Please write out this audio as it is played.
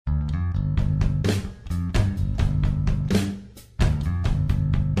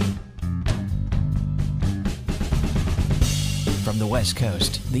From the West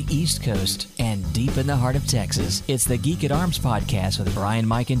Coast, the East Coast, and deep in the heart of Texas, it's the Geek at Arms podcast with Brian,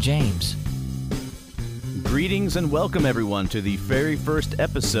 Mike, and James. Greetings and welcome, everyone, to the very first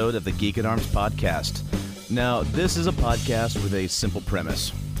episode of the Geek at Arms podcast. Now, this is a podcast with a simple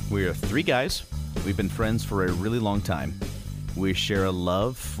premise. We are three guys. We've been friends for a really long time. We share a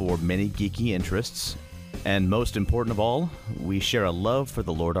love for many geeky interests. And most important of all, we share a love for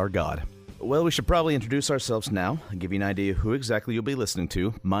the Lord our God. Well, we should probably introduce ourselves now and give you an idea who exactly you'll be listening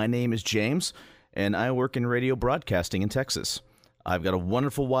to. My name is James, and I work in radio broadcasting in Texas. I've got a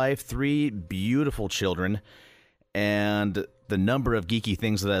wonderful wife, 3 beautiful children, and the number of geeky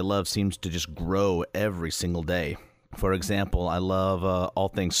things that I love seems to just grow every single day. For example, I love all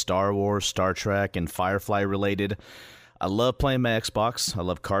things Star Wars, Star Trek, and Firefly related. I love playing my Xbox. I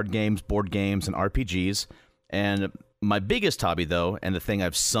love card games, board games, and RPGs. And my biggest hobby, though, and the thing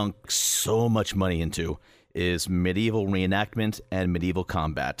I've sunk so much money into, is medieval reenactment and medieval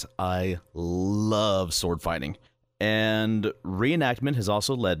combat. I love sword fighting. And reenactment has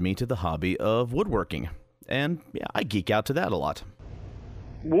also led me to the hobby of woodworking. And yeah, I geek out to that a lot.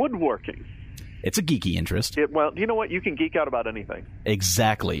 Woodworking? It's a geeky interest. Well, you know what? You can geek out about anything.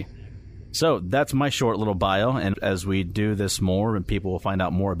 Exactly. So that's my short little bio, and as we do this more, and people will find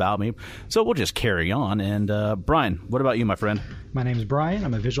out more about me, so we'll just carry on. And Brian, what about you, my friend? My name's Brian.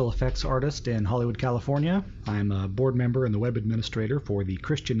 I'm a visual effects artist in Hollywood, California. I'm a board member and the web administrator for the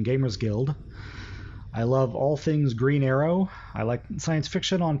Christian Gamers Guild. I love all things Green Arrow. I like science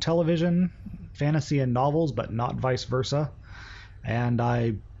fiction on television, fantasy and novels, but not vice versa. And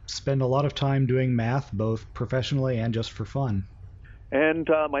I spend a lot of time doing math, both professionally and just for fun. And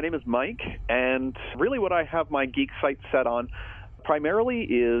my name is Mike, and really what I have my geek site set on primarily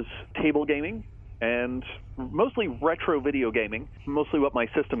is table gaming and mostly retro video gaming, mostly what my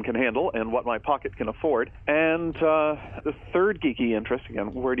system can handle and what my pocket can afford. And the third geeky interest,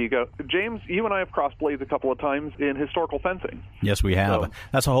 again, where do you go? James, you and I have crossed blades a couple of times in historical fencing. Yes, we have. So,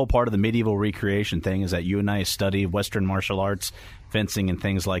 that's a whole part of the medieval recreation thing, is that you and I study Western martial arts, fencing, and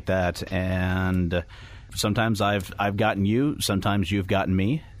things like that. And sometimes I've gotten you, sometimes you've gotten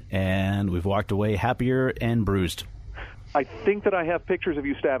me, and we've walked away happier and bruised. I think that I have pictures of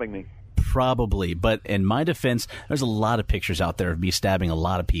you stabbing me. Probably, but in my defense, there's a lot of pictures out there of me stabbing a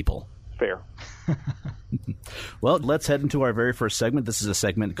lot of people. Fair. Well, let's head into our very first segment. This is a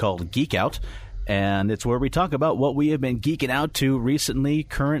segment called Geek Out, and it's where we talk about what we have been geeking out to recently,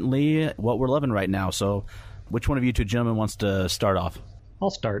 currently, what we're loving right now. So which one of you two gentlemen wants to start off?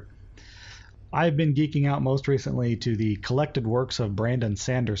 I'll start. I've been geeking out most recently to the collected works of Brandon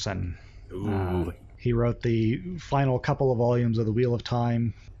Sanderson. Ooh. He wrote the final couple of volumes of The Wheel of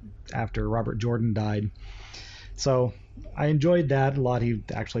Time after Robert Jordan died. So I enjoyed that a lot. He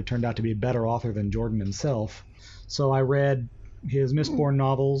actually turned out to be a better author than Jordan himself. So I read his Mistborn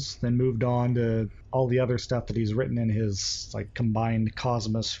novels, then moved on to all the other stuff that he's written in his combined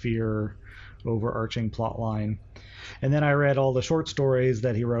Cosmosphere overarching plotline. And then I read all the short stories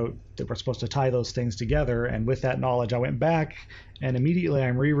that he wrote that were supposed to tie those things together. And with that knowledge, I went back and immediately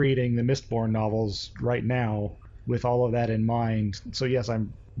I'm rereading the Mistborn novels right now with all of that in mind. So yes, I've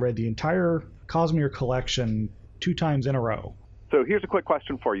read the entire Cosmere collection 2 times in a row. So here's a quick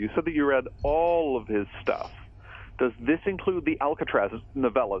question for you. You said that you read all of his stuff. Does this include the Alcatraz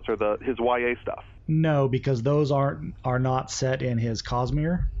novellas or his YA stuff? No, because those are not set in his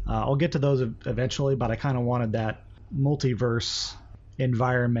Cosmere. I'll get to those eventually, but I kind of wanted that multiverse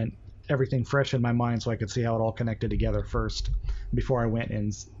environment, everything fresh in my mind, so I could see how it all connected together first before I went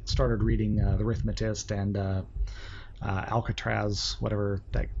and started reading The Arithmetist and Alcatraz, whatever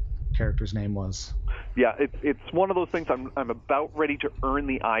that character's name was. Yeah, it's one of those things I'm about ready to earn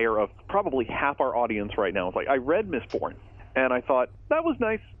the ire of probably half our audience right now. It's like, I read Mistborn, and I thought, that was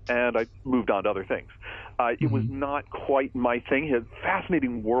nice, and I moved on to other things. It was not quite my thing. His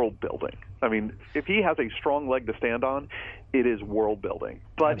fascinating world building. I mean, if he has a strong leg to stand on, it is world building.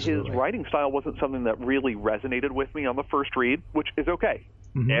 But Absolutely. His writing style wasn't something that really resonated with me on the first read, which is okay.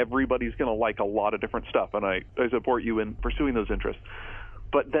 Mm-hmm. Everybody's going to like a lot of different stuff, and I support you in pursuing those interests.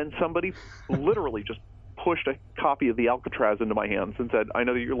 But then somebody literally just pushed a copy of the Alcatraz into my hands and said, I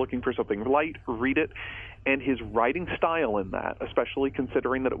know that you're looking for something light, read it. And his writing style in that, especially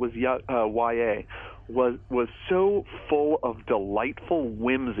considering that it was YA, was so full of delightful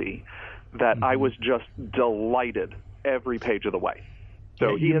whimsy that I was just delighted every page of the way.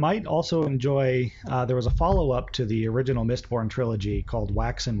 So you might also enjoy, there was a follow-up to the original Mistborn trilogy called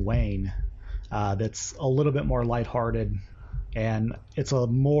Wax and Wane that's a little bit more lighthearted, and it's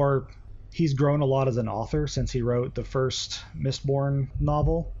he's grown a lot as an author since he wrote the first Mistborn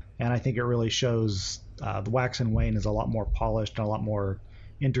novel, and I think it really shows the Wax and Wayne is a lot more polished and a lot more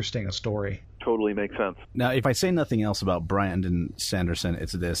interesting a story. Totally makes sense. Now, if I say nothing else about Brandon Sanderson,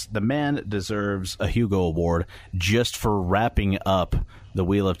 it's this. The man deserves a Hugo Award just for wrapping up the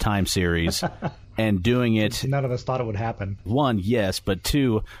Wheel of Time series and doing it. None of us thought it would happen. One, yes, but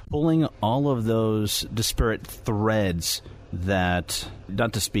two, pulling all of those disparate threads that,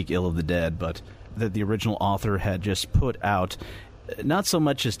 not to speak ill of the dead, but that the original author had just put out, not so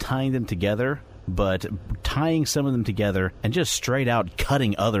much as tying them together, but tying some of them together and just straight out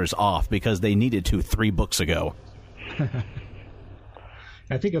cutting others off because they needed to 3 books ago.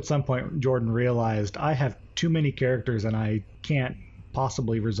 I think at some point Jordan realized I have too many characters and I can't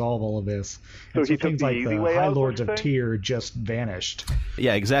possibly resolve all of this. And so things like the High Lords of Tyr just vanished.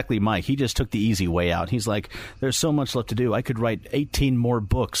 Yeah, exactly, Mike. He just took the easy way out. He's like, there's so much left to do. I could write 18 more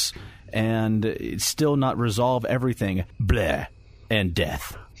books and still not resolve everything. Bleh. And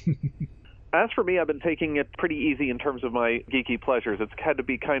death. As for me, I've been taking it pretty easy in terms of my geeky pleasures. It's had to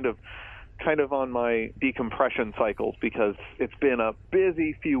be kind of on my decompression cycles because it's been a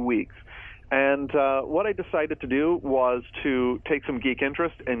busy few weeks. And what I decided to do was to take some geek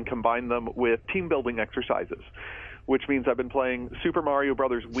interest and combine them with team-building exercises, which means I've been playing Super Mario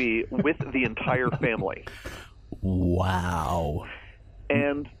Bros. Wii with the entire family. Wow.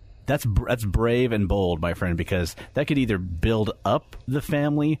 And that's brave and bold, my friend, because that could either build up the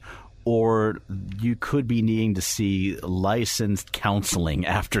family or you could be needing to see licensed counseling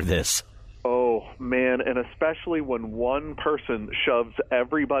after this. Oh, man, and especially when one person shoves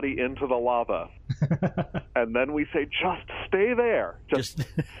everybody into the lava. And then we say, just stay there. Just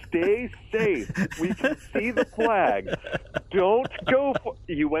stay safe. We can see the flag. Don't go for...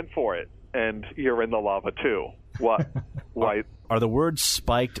 You went for it, and you're in the lava, too. What? Why? Are the words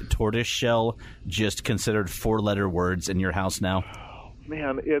spiked tortoiseshell just considered 4-letter words in your house now?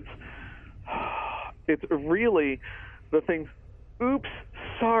 Man, it's really the things. Oops,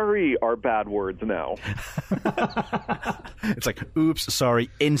 sorry are bad words now. It's like, oops, sorry,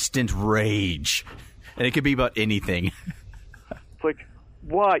 instant rage. And it could be about anything. It's like,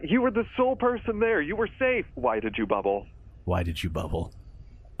 why? You were the sole person there. You were safe. Why did you bubble? Why did you bubble?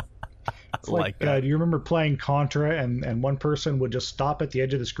 It's like do you remember playing Contra and one person would just stop at the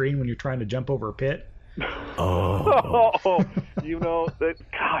edge of the screen when you're trying to jump over a pit? Oh. You know,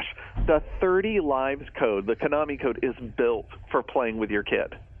 gosh, the 30 lives code, the Konami code, is built for playing with your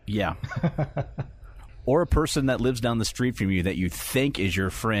kid. Yeah. Or a person that lives down the street from you that you think is your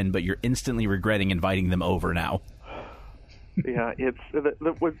friend, but you're instantly regretting inviting them over now. Yeah, it's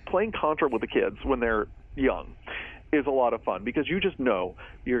with playing Contra with the kids when they're young is a lot of fun because you just know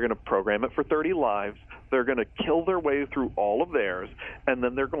you're going to program it for 30 lives. They're going to kill their way through all of theirs, and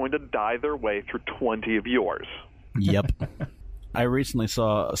then they're going to die their way through 20 of yours. Yep. I recently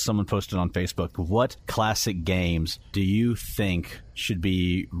saw someone posted on Facebook, what classic games do you think should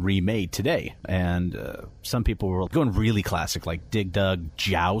be remade today? And some people were going really classic, like Dig Dug,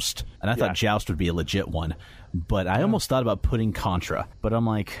 Joust. And I thought Joust would be a legit one. But I almost thought about putting Contra. But I'm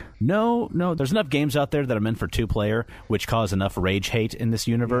like, no, there's enough games out there that are meant for 2-player, which cause enough rage hate in this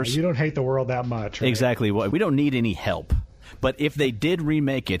universe. Yeah, you don't hate the world that much, right? Exactly. We don't need any help. But if they did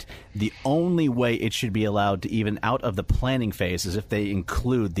remake it, the only way it should be allowed to even out of the planning phase is if they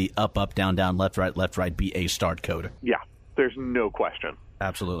include the up, down, left, right, BA start code. Yeah, there's no question.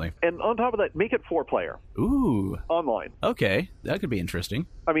 Absolutely. And on top of that, make it 4-player. Ooh. Online. Okay, that could be interesting.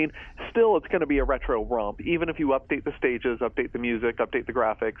 I mean, still it's going to be a retro romp, even if you update the stages, update the music, update the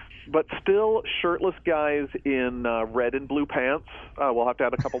graphics. But still, shirtless guys in red and blue pants. We'll have to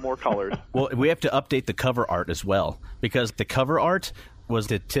add a couple more colors. Well, we have to update the cover art as well, because the cover art was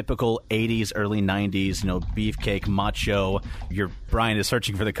the typical 80s, early 90s, beefcake, macho. Brian is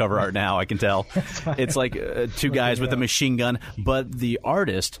searching for the cover art now, I can tell. It's like 2 guys with a machine gun, but the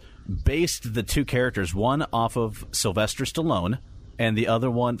artist based the 2 characters, one off of Sylvester Stallone, and the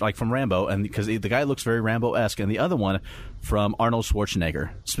other one, like from Rambo, and because the guy looks very Rambo-esque, and the other one from Arnold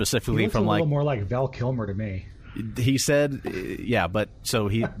Schwarzenegger, specifically from a little more like Val Kilmer to me. He said, yeah, but so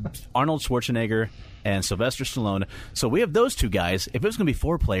Arnold Schwarzenegger and Sylvester Stallone. So we have those 2 guys. If it was going to be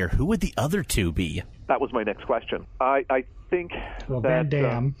 4-player, who would the other 2 be? That was my next question. I think Van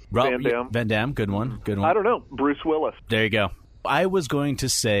Damme. Van Damme. Van Damme, good one. I don't know. Bruce Willis. There you go. I was going to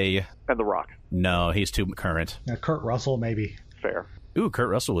say... And The Rock. No, he's too current. Kurt Russell, maybe. Fair. Ooh, Kurt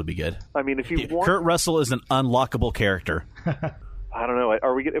Russell would be good. I mean, if you want... Kurt Russell is an unlockable character. I don't know. If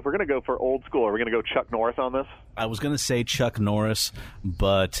we're going to go for old school, are we going to go Chuck Norris on this? I was going to say Chuck Norris,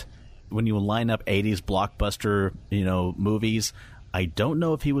 but when you line up 80s blockbuster, movies, I don't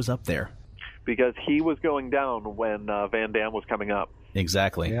know if he was up there. Because he was going down when Van Damme was coming up.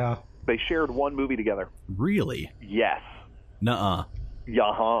 Exactly. Yeah. They shared one movie together. Really? Yes. Nuh-uh.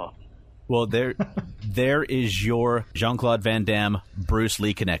 Yaha. Well, there is your Jean-Claude Van Damme, Bruce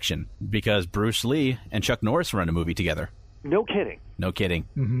Lee connection, because Bruce Lee and Chuck Norris run a movie together. No kidding. No kidding.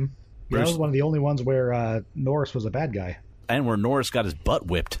 Mm-hmm. Yeah, that was one of the only ones where Norris was a bad guy. And where Norris got his butt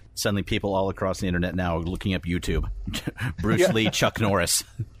whipped. Suddenly people all across the internet now are looking up YouTube. Bruce Lee, Chuck Norris.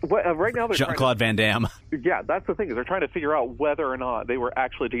 Well, right now they're Jean-Claude Van Damme. Yeah, that's the thing, is they're trying to figure out whether or not they were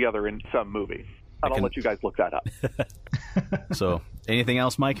actually together in some movie. And I'll let you guys look that up. So, anything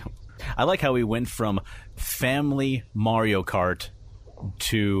else, Mike? I like how we went from family Mario Kart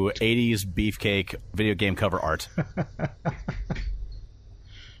to 80s beefcake video game cover art.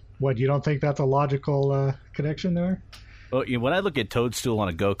 What, you don't think that's a logical connection there? Well, when I look at Toadstool on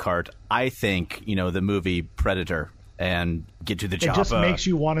a go-kart, I think, the movie Predator and Get to the Chopper. It just makes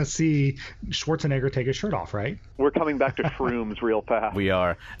you want to see Schwarzenegger take his shirt off, right? We're coming back to shrooms real fast. We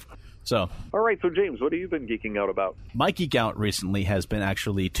are. So, all right, so James, what have you been geeking out about? My geek out recently has been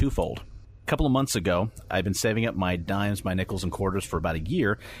actually twofold. A couple of months ago, I've been saving up my dimes, my nickels, and quarters for about a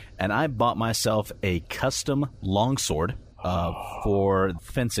year, and I bought myself a custom longsword for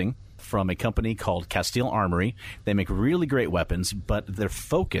fencing from a company called Castile Armory. They make really great weapons, but their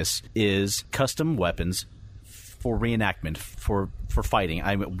focus is custom weapons for reenactment, for fighting.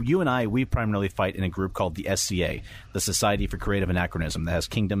 You and I, we primarily fight in a group called the SCA, the Society for Creative Anachronism, that has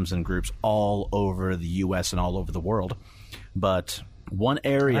kingdoms and groups all over the U.S. and all over the world. But one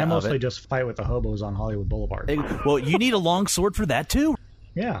area I mostly of it, just fight with the hobos on Hollywood Boulevard. Well, you need a long sword for that too?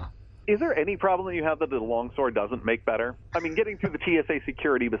 Yeah. Is there any problem that you have that the longsword doesn't make better? I mean, getting through the TSA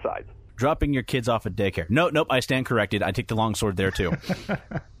security besides. Dropping your kids off at daycare. Nope, I stand corrected. I take the longsword there too.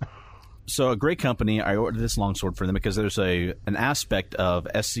 So a great company, I ordered this longsword for them because there's an aspect of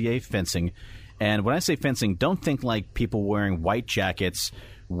SCA fencing. And when I say fencing, don't think like people wearing white jackets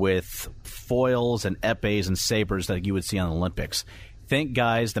with foils and epées and sabers that you would see on the Olympics. Think,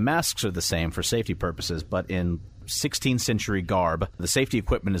 guys, the masks are the same for safety purposes, but in 16th century garb, the safety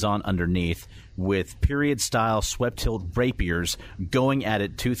equipment is on underneath with period-style swept-hilt rapiers going at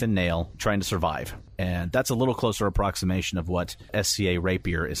it tooth and nail, trying to survive. And that's a little closer approximation of what SCA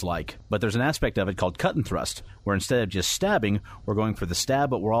rapier is like. But there's an aspect of it called cut and thrust, where instead of just stabbing, we're going for the stab,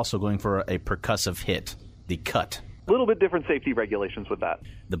 but we're also going for a percussive hit, the cut. A little bit different safety regulations with that.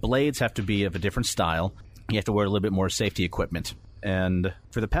 The blades have to be of a different style. You have to wear a little bit more safety equipment. And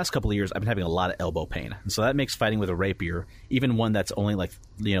for the past couple of years, I've been having a lot of elbow pain. And so that makes fighting with a rapier, even one that's only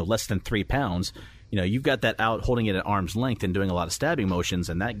less than 3 pounds, you've got that out holding it at arm's length and doing a lot of stabbing motions,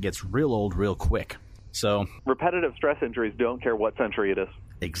 and that gets real old real quick. So repetitive stress injuries don't care what century it is.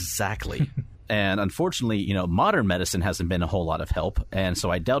 Exactly. And unfortunately, modern medicine hasn't been a whole lot of help, and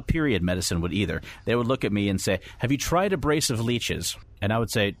so I doubt period medicine would either. They would look at me and say, "Have you tried abrasive leeches?" And I would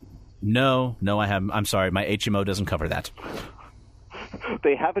say, No, I haven't. I'm sorry, my HMO doesn't cover that.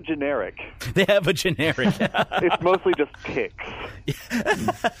 They have a generic. They have a generic. It's mostly just ticks.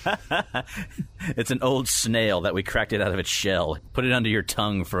 It's an old snail that we cracked it out of its shell. Put it under your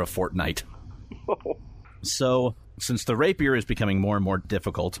tongue for a fortnight. So, since the rapier is becoming more and more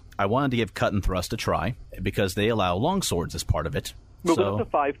difficult, I wanted to give cut and thrust a try because they allow long swords as part of it. Moving up to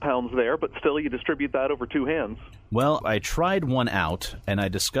 5 pounds there, but still you distribute that over 2 hands. Well, I tried one out, and I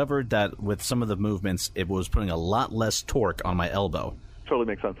discovered that with some of the movements, it was putting a lot less torque on my elbow. Totally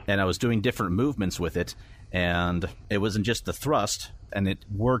makes sense. And I was doing different movements with it, and it wasn't just the thrust, and it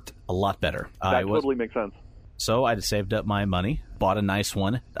worked a lot better. That totally makes sense. So I saved up my money, bought a nice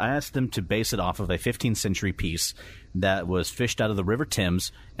one. I asked them to base it off of a 15th century piece that was fished out of the River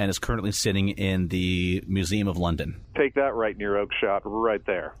Thames and is currently sitting in the Museum of London. Take that right in your oak shot right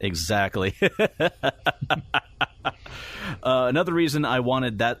there. Exactly. Another reason I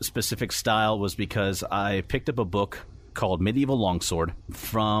wanted that specific style was because I picked up a book called Medieval Longsword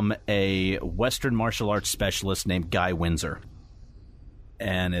from a Western martial arts specialist named Guy Windsor.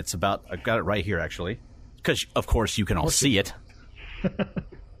 And it's about, I've got it right here actually, because of course you can all see it.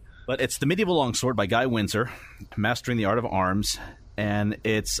 But it's The Medieval Longsword by Guy Windsor, Mastering the Art of Arms, and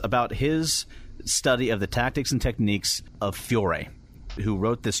it's about his study of the tactics and techniques of Fiore, who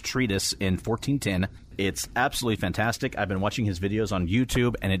wrote this treatise in 1410. It's absolutely fantastic. I've been watching his videos on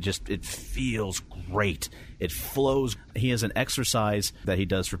YouTube, and it feels great. It flows. He has an exercise that he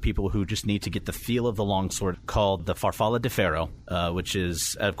does for people who just need to get the feel of the longsword called the Farfalla di Ferro, which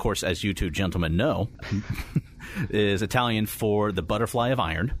is, of course, as you two gentlemen know, is Italian for the butterfly of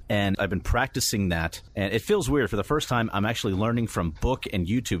iron, and I've been practicing that, and it feels weird. For the first time, I'm actually learning from book and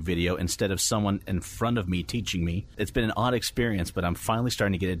YouTube video instead of someone in front of me teaching me. It's been an odd experience, but I'm finally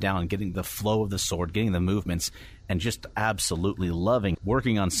starting to get it down, getting the flow of the sword, getting the movements, and just absolutely loving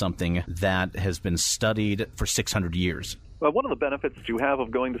working on something that has been studied for 600 years. Well, one of the benefits that you have of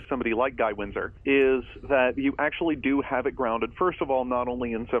going to somebody like Guy Windsor is that you actually do have it grounded, first of all, not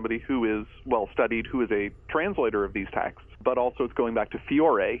only in somebody who is well-studied, who is a translator of these texts, but also it's going back to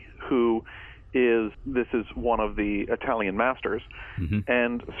Fiore, this is one of the Italian masters. Mm-hmm.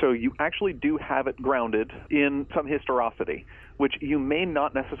 And so you actually do have it grounded in some historicity, which you may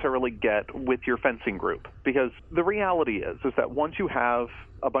not necessarily get with your fencing group. Because the reality is that once you have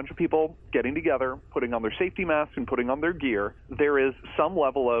a bunch of people getting together, putting on their safety masks and putting on their gear, there is some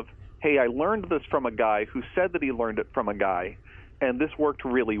level of, hey, I learned this from a guy who said that he learned it from a guy, and this worked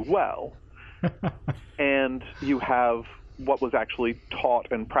really well. And you have what was actually taught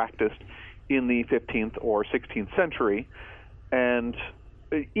and practiced in the 15th or 16th century. And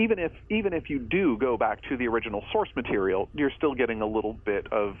even if you do go back to the original source material, you're still getting a little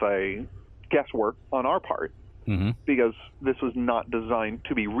bit of a guesswork on our part. Mm-hmm. Because this was not designed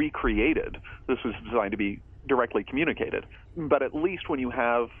to be recreated. This was designed to be directly communicated. But at least when you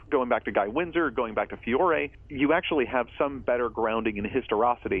have, going back to Guy Windsor, going back to Fiore, you actually have some better grounding in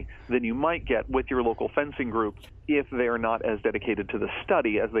historicity than you might get with your local fencing group if they're not as dedicated to the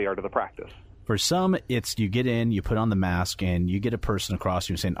study as they are to the practice. For some, it's you get in, you put on the mask, and you get a person across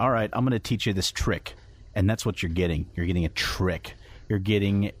you saying, all right, I'm going to teach you this trick. And that's what you're getting. You're getting a trick. You're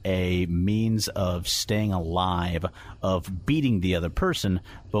getting a means of staying alive, of beating the other person.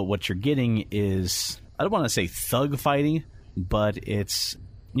 But what you're getting is, I don't want to say thug fighting, but it's,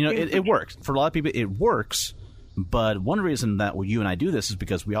 it works. For a lot of people, it works. But one reason that you and I do this is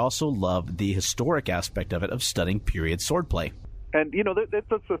because we also love the historic aspect of it, of studying period swordplay. And,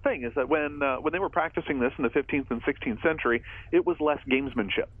 that's the thing, is that when they were practicing this in the 15th and 16th century, it was less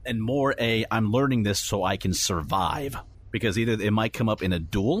gamesmanship. And more I'm learning this so I can survive. Because either it might come up in a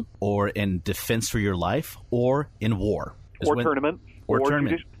duel, or in defense for your life, or in war. Tournament.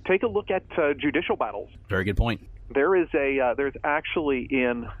 Take a look at judicial battles. Very good point. There's actually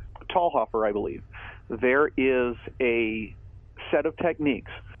in Talhofer, I believe, there is a set of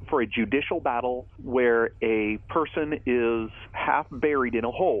techniques for a judicial battle where a person is half buried in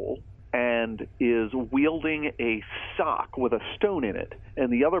a hole and is wielding a sock with a stone in it,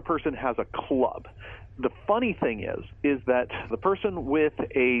 and the other person has a club. The funny thing is that the person with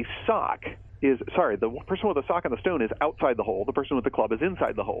a sock the person with a sock and the stone is outside the hole. The person with the club is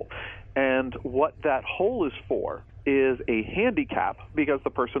inside the hole. And what that hole is for is a handicap, because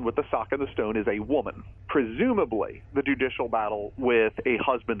the person with the sock and the stone is a woman. Presumably the judicial battle with a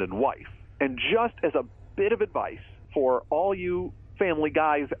husband and wife. And just as a bit of advice for all you family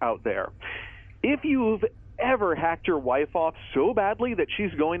guys out there, if you've ever hacked your wife off so badly that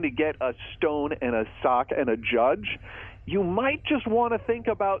she's going to get a stone and a sock and a judge, you might just want to think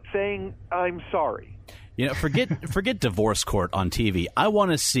about saying, I'm sorry. Forget divorce court on TV. I want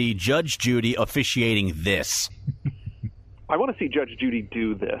to see Judge Judy officiating this. I want to see Judge Judy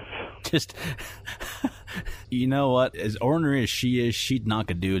do this. Just, you know what? As ornery as she is, she'd knock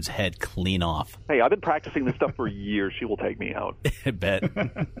a dude's head clean off. Hey, I've been practicing this stuff for years. She will take me out. I bet.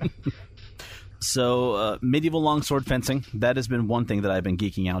 So medieval longsword fencing, that has been one thing that I've been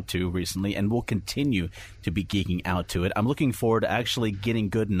geeking out to recently, and will continue to be geeking out to it. I'm looking forward to actually getting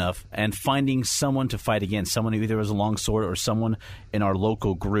good enough and finding someone to fight against, someone who either has a longsword or someone in our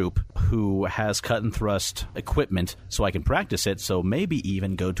local group who has cut and thrust equipment so I can practice it, so maybe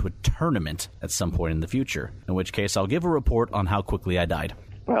even go to a tournament at some point in the future, in which case I'll give a report on how quickly I died.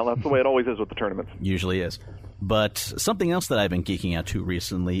 Well, that's the way it always is with the tournaments. Usually is. But something else that I've been geeking out to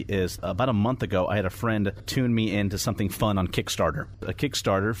recently is about a month ago, I had a friend tune me into something fun on Kickstarter. A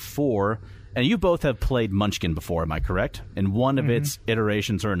Kickstarter for, and you both have played Munchkin before, am I correct? In one of its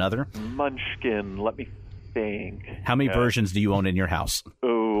iterations or another? Munchkin, let me think. How many versions do you own in your house?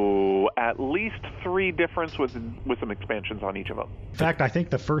 Oh, at least 3 different with some expansions on each of them. In fact, I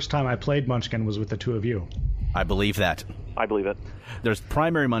think the first time I played Munchkin was with the two of you. I believe that. I believe it. There's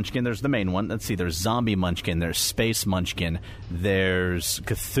primary Munchkin. There's the main one. Let's see. There's Zombie Munchkin. There's Space Munchkin. There's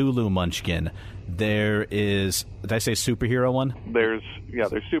Cthulhu Munchkin. There is... Did I say superhero one? There's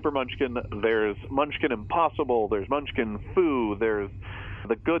Super Munchkin. There's Munchkin Impossible. There's Munchkin Foo. There's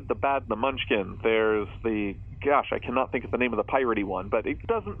the Good, the Bad, and the Munchkin. There's the... Gosh, I cannot think of the name of the piratey one, but it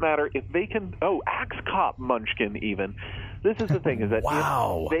doesn't matter if they can... Oh, Axe Cop Munchkin, even. This is the thing, is that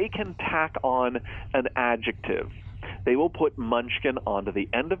wow. If they can tack on an adjective, they will put Munchkin onto the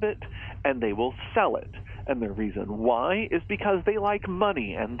end of it, and they will sell it. And the reason why is because they like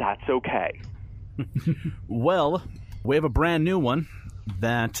money, and that's okay. Well, we have a brand new one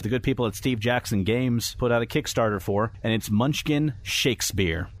that the good people at Steve Jackson Games put out a Kickstarter for, and it's Munchkin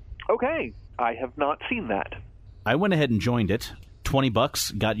Shakespeare. Okay, I have not seen that. I went ahead and joined it.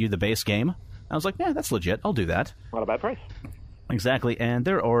 $20 got you the base game. I was like, yeah, that's legit. I'll do that. Not a bad price. Exactly, and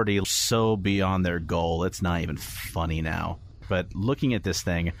they're already so beyond their goal. It's not even funny now. But looking at this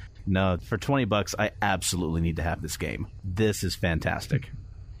thing, no, for $20, I absolutely need to have this game. This is fantastic.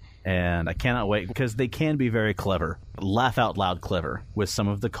 And I cannot wait, because they can be very clever. Laugh out loud clever with some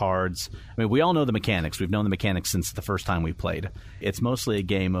of the cards. I mean, we all know the mechanics. We've known the mechanics since the first time we played. It's mostly a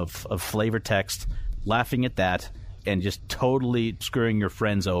game of flavor text, laughing at that, and just totally screwing your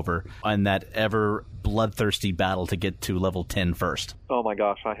friends over on that ever bloodthirsty battle to get to level 10 first. Oh my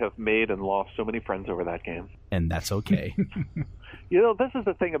gosh, I have made and lost so many friends over that game. And that's okay. This is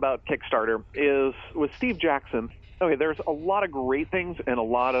the thing about Kickstarter, is with Steve Jackson, okay, there's a lot of great things and a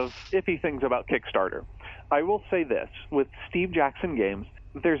lot of iffy things about Kickstarter. I will say this, with Steve Jackson Games,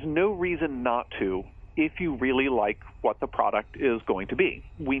 there's no reason not to if you really like what the product is going to be.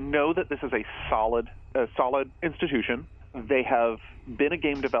 We know that this is a solid institution. They have been a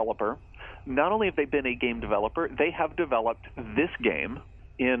game developer. Not only have they been a game developer, they have developed this game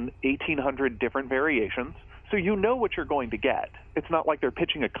in 1,800 different variations. So you know what you're going to get. It's not like they're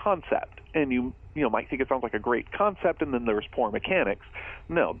pitching a concept, and you might think it sounds like a great concept, and then there's poor mechanics.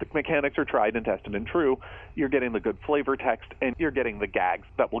 No, the mechanics are tried and tested and true. You're getting the good flavor text, and you're getting the gags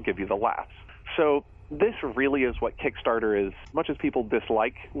that will give you the laughs. So this really is what Kickstarter is. Much as people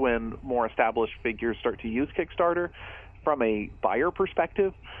dislike when more established figures start to use Kickstarter, from a buyer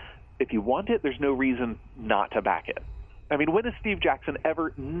perspective, if you want it, there's no reason not to back it. I mean, when has Steve Jackson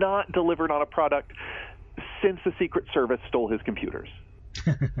ever not delivered on a product since the Secret Service stole his computers?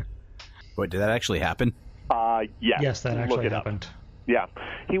 Wait, did that actually happen? Yes. Yes, that actually happened. Yeah.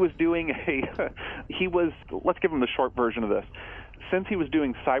 He was doing let's give him the short version of this. Since he was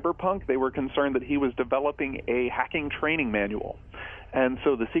doing Cyberpunk, they were concerned that he was developing a hacking training manual. And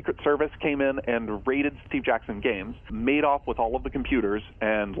so the Secret Service came in and raided Steve Jackson Games, made off with all of the computers,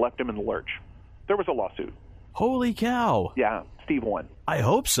 and left him in the lurch. There was a lawsuit. Holy cow. Yeah, Steve won. I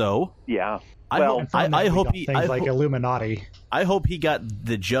hope so. Yeah. I hope he like Illuminati. I hope he got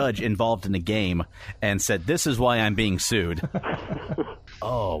the judge involved in the game and said, "This is why I'm being sued."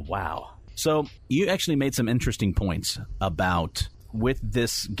 Oh, wow. So you actually made some interesting points about, with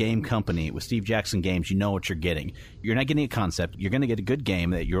this game company, with Steve Jackson Games, you know what you're getting. You're not getting a concept. You're going to get a good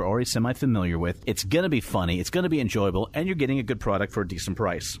game that you're already semi-familiar with. It's going to be funny. It's going to be enjoyable. And you're getting a good product for a decent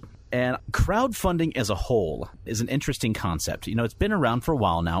price. And crowdfunding as a whole is an interesting concept. It's been around for a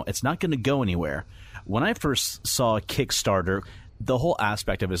while now. It's not going to go anywhere. When I first saw Kickstarter, the whole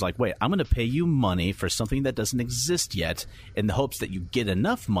aspect of it is like, wait, I'm going to pay you money for something that doesn't exist yet in the hopes that you get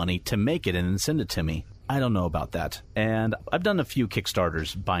enough money to make it and then send it to me. I don't know about that. And I've done a few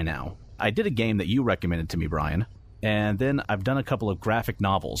Kickstarters by now. I did a game that you recommended to me, Brian. And then I've done a couple of graphic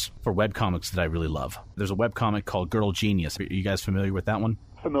novels for webcomics that I really love. There's a webcomic called Girl Genius. Are you guys familiar with that one?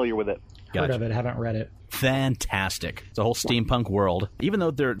 Familiar with it. Heard of it, haven't read it. Fantastic. It's a whole steampunk world. Even though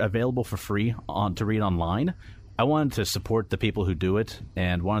they're available for free to read online, I wanted to support the people who do it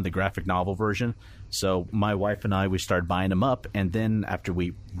and wanted the graphic novel version. So my wife and I, we started buying them up, and then after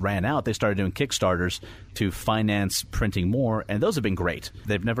we ran out, they started doing Kickstarters to finance printing more, and those have been great.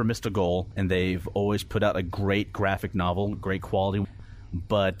 They've never missed a goal, and they've always put out a great graphic novel, great quality.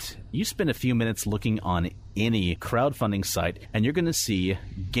 But you spend a few minutes looking on any crowdfunding site, and you're going to see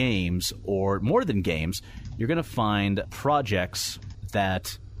games, or more than games, you're going to find projects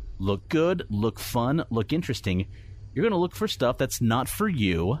that look good, look fun, look interesting. You're going to look for stuff that's not for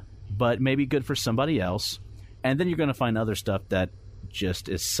you, but maybe good for somebody else. And then you're going to find other stuff that just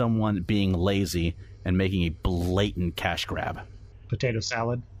is someone being lazy and making a blatant cash grab. Potato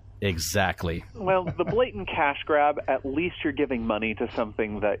salad. Exactly. Well, the blatant cash grab, at least you're giving money to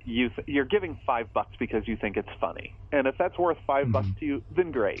something that you're giving $5 because you think it's funny. And if that's worth $5 to you,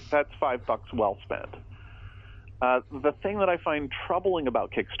 then great. That's $5 well spent. The thing that I find troubling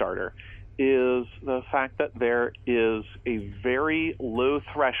about Kickstarter is the fact that there is a very low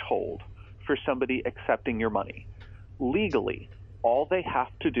threshold for somebody accepting your money. Legally, all they have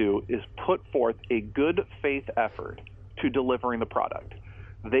to do is put forth a good faith effort to delivering the product.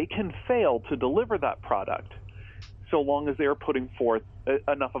 They can fail to deliver that product so long as they are putting forth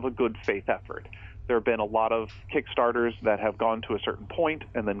enough of a good faith effort. There have been a lot of Kickstarters that have gone to a certain point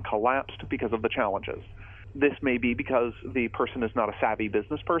and then collapsed because of the challenges. This may be because the person is not a savvy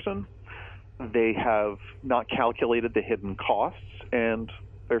business person. They have not calculated the hidden costs, and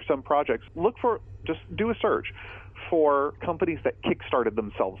There's some projects. Just do a search for companies that kickstarted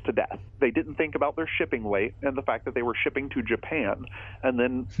themselves to death. They didn't think about their shipping weight and the fact that they were shipping to Japan, and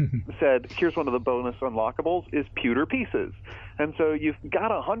then said, here's one of the bonus unlockables is pewter pieces. And so you've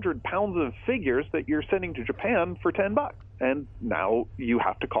got 100 pounds of figures that you're sending to Japan for $10, and now you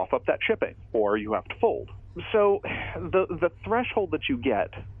have to cough up that shipping, or you have to fold. So the threshold that you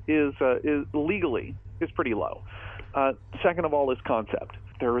get is legally is pretty low. Second of all is concept.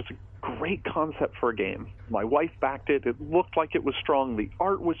 There is a great concept for a game. My wife backed it. It looked like it was strong. The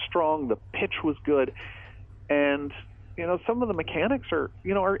art was strong. The pitch was good. And, some of the mechanics are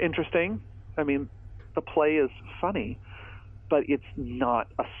interesting. I mean, the play is funny, but it's not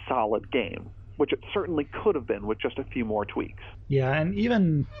a solid game, which it certainly could have been with just a few more tweaks. Yeah, and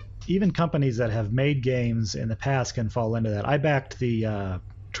even companies that have made games in the past can fall into that. I backed the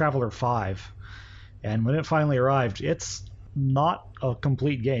Traveler 5, and when it finally arrived, it's not a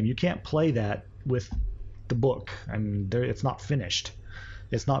complete game. You can't play that with the book. I mean, it's not finished.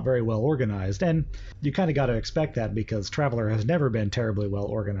 It's not very well organized, and you kind of got to expect that because Traveler has never been terribly well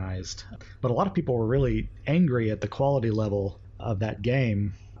organized. But a lot of people were really angry at the quality level of that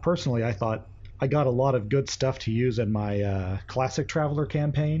game. Personally, I thought I got a lot of good stuff to use in my classic Traveler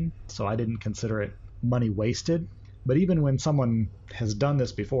campaign, so I didn't consider it money wasted. But even when someone has done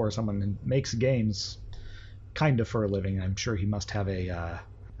this before, someone makes games kind of for a living, I'm sure he must have an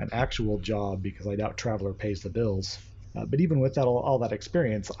actual job, because I doubt Traveler pays the bills. But even with all that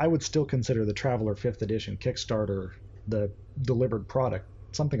experience, I would still consider the Traveler 5th edition Kickstarter, the delivered product,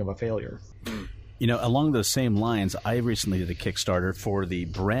 something of a failure. Along those same lines, I recently did a Kickstarter for the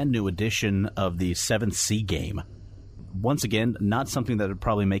brand new edition of the 7th Sea game. Once again, not something that I'm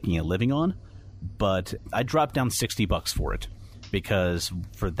probably making a living on, but I dropped down $60 for it, because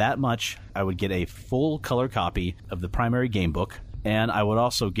for that much, I would get a full color copy of the primary game book, and I would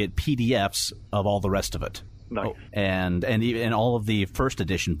also get PDFs of all the rest of it. Nice. Oh, and all of the first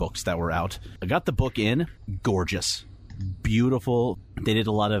edition books that were out. I got the book in, gorgeous, beautiful. They did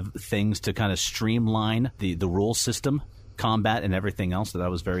a lot of things to kind of streamline the rule system, combat, and everything else that I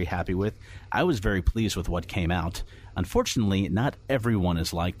was very happy with. I was very pleased with what came out. Unfortunately, not everyone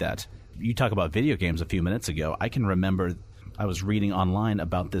is like that. You talk about video games a few minutes ago. I can remember I was reading online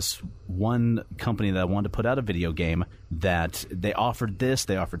about this one company that wanted to put out a video game that they offered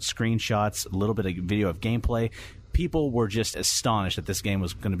screenshots, a little bit of video of gameplay. People were just astonished that this game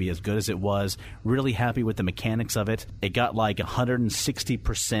was going to be as good as it was, really happy with the mechanics of it. It got like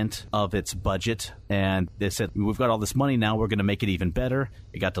 160% of its budget, and they said, we've got all this money now, we're going to make it even better.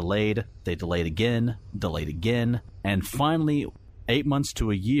 It got delayed. They delayed again, and finally, 8 months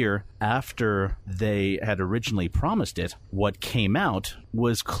to a year after they had originally promised it, what came out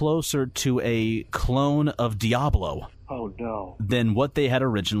was closer to a clone of Diablo. Oh, no. Than what they had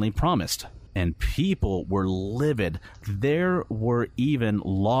originally promised. And people were livid. There were even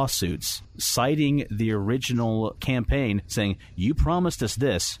lawsuits citing the original campaign saying, you promised us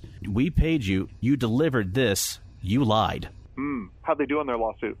this, we paid you, you delivered this, you lied. How'd they do on their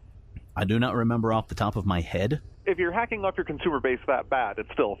lawsuit? I do not remember off the top of my head. If you're hacking off your consumer base that bad,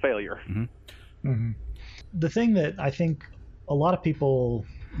 it's still a failure. Mm-hmm. Mm-hmm. The thing that I think a lot of people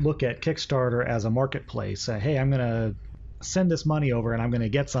look at Kickstarter as a marketplace, say, hey, I'm going to send this money over and I'm going to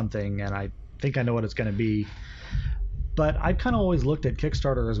get something, and I think I know what it's going to be. But I've kind of always looked at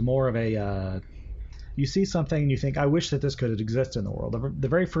Kickstarter as more of a, you see something and you think, I wish that this could exist in the world. The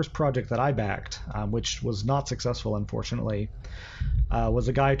very first project that I backed, which was not successful, unfortunately, was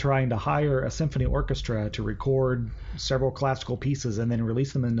a guy trying to hire a symphony orchestra to record several classical pieces and then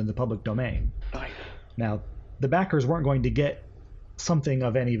release them into the public domain. Nice. Now, the backers weren't going to get something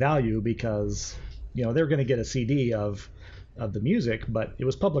of any value because, they were going to get a CD of the music, but it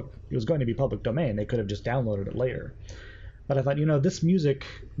was going to be public domain. They could have just downloaded it later. But I thought, this music,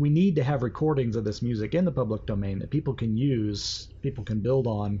 we need to have recordings of this music in the public domain that people can use, people can build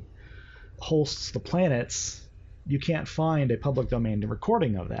on. Hosts the planets, you can't find a public domain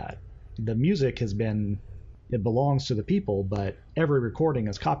recording of that. The music it belongs to the people, but every recording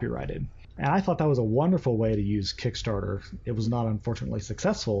is copyrighted. And I thought that was a wonderful way to use Kickstarter. It was not, unfortunately,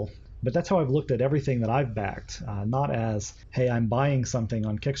 successful, but that's how I've looked at everything that I've backed. Not as, hey, I'm buying something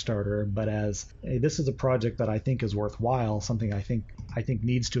on Kickstarter, but as, hey, this is a project that I think is worthwhile, something I think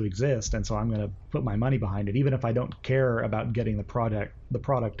needs to exist, and so I'm going to put my money behind it, even if I don't care about getting the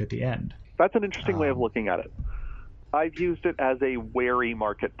product at the end. That's an interesting way of looking at it. I've used it as a wary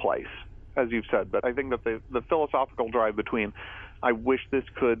marketplace, as you've said, but I think that the philosophical drive between I wish this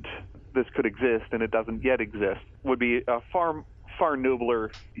could exist and it doesn't yet exist would be a far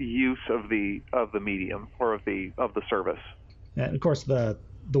nobler use of the medium or of the service. And of course, the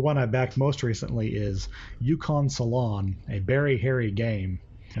The one I backed most recently is Yukon Salon, a Very Hairy Game,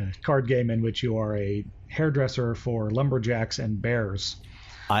 a card game in which you are a hairdresser for lumberjacks and bears.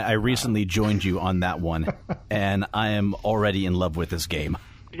 I recently joined you on that one, and I am already in love with this game.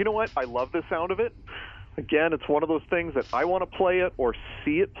 You know what? I love the sound of it. Again, it's one of those things that I want to play it or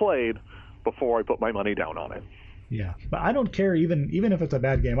see it played before I put my money down on it. Yeah, but I don't care even if it's a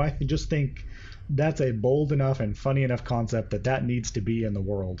bad game. I just think that's a bold enough and funny enough concept that needs to be in the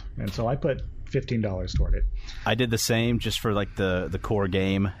world. And so I put $15 toward it. I did the same just for like the core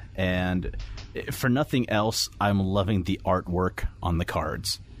game, and for nothing else, I'm loving the artwork on the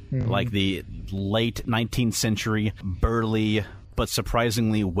cards. Mm-hmm. Like the late 19th century burly but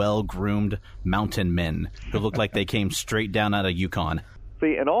surprisingly well-groomed mountain men who look like they came straight down out of Yukon.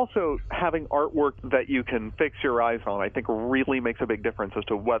 See, and also having artwork that you can fix your eyes on, I think really makes a big difference as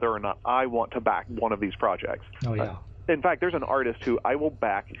to whether or not I want to back one of these projects. Oh, yeah. In fact, there's an artist who I will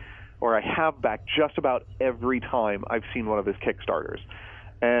back, or I have backed just about every time I've seen one of his Kickstarters.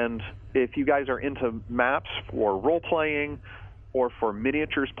 And if you guys are into maps for role-playing or for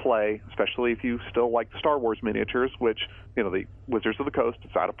miniatures play, especially if you still like Star Wars miniatures, which, you know, the Wizards of the Coast,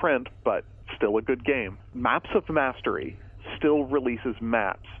 it's out of print, but still a good game. Maps of Mastery still releases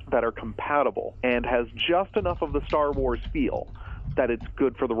maps that are compatible and has just enough of the Star Wars feel that it's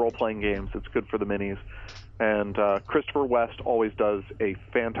good for the role-playing games, it's good for the minis. And Christopher West always does a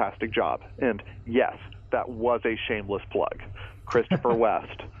fantastic job. And yes, that was a shameless plug. Christopher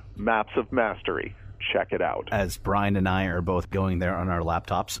West, Maps of Mastery. Check it out. As Brian and I are both going there on our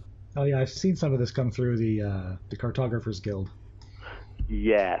laptops. Oh yeah, I've seen some of this come through the Cartographers Guild.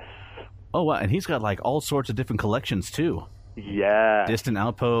 Yes. Oh wow, and he's got like all sorts of different collections too. Yeah. Distant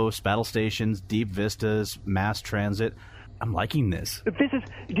outposts, battle stations, deep vistas, mass transit. I'm liking this. This is,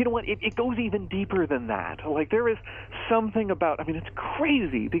 you know what, it goes even deeper than that. Like, there is something about, I mean, it's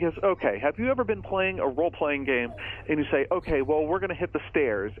crazy because, okay, have you ever been playing a role-playing game and you say, okay, well, we're going to hit the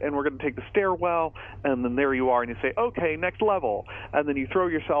stairs and we're going to take the stairwell, and then there you are, and you say, okay, next level, and then you throw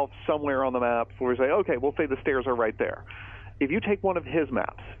yourself somewhere on the map where you say, okay, we'll say the stairs are right there. If you take one of his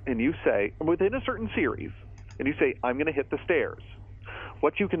maps and you say, within a certain series, and you say, I'm going to hit the stairs,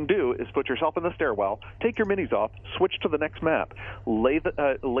 what you can do is put yourself in the stairwell, take your minis off, switch to the next map, lay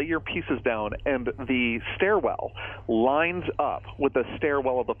your pieces down, and the stairwell lines up with the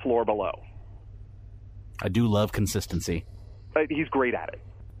stairwell of the floor below. I do love consistency. He's great at it.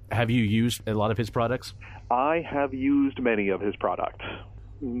 Have you used a lot of his products? I have used many of his products.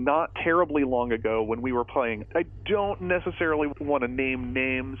 Not terribly long ago when we were playing, I don't necessarily want to name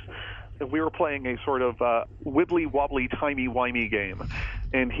names. We were playing a sort of wibbly-wobbly, timey-wimey game,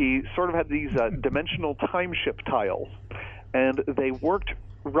 and he sort of had these dimensional time ship tiles, and they worked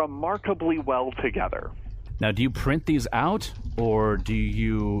remarkably well together. Now, do you print these out, or do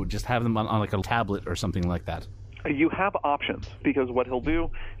you just have them on like a tablet or something like that? You have options, because what he'll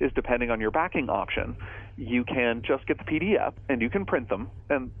do is, depending on your backing option, you can just get the PDF, and you can print them,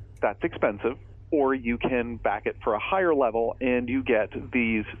 and that's expensive. Or you can back it for a higher level, and you get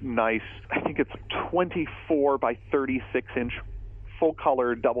these nice, I think it's 24 by 36 inch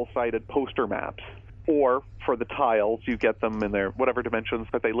full-color double-sided poster maps. Or for the tiles, you get them in their whatever dimensions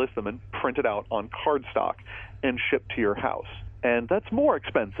that they list them in, printed out on cardstock and shipped to your house. And that's more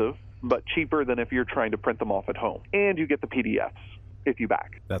expensive, but cheaper than if you're trying to print them off at home. And you get the PDFs if you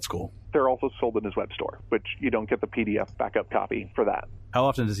back. That's cool. They're also sold in his web store, which you don't get the PDF backup copy for that. How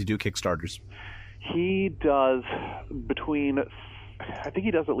often does he do Kickstarters? He does I think he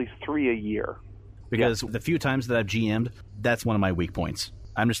does at least 3 a year. Because the few times that I've GM'd, that's one of my weak points.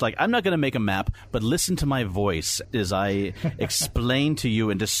 I'm just like, I'm not going to make a map, but listen to my voice as I explain to you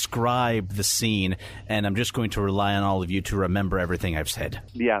and describe the scene, and I'm just going to rely on all of you to remember everything I've said.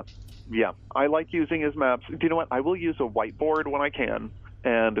 Yeah. I like using his maps. Do you know what? I will use a whiteboard when I can.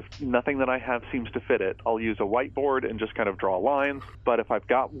 And if nothing that I have seems to fit it, I'll use a whiteboard and just kind of draw lines. But if I've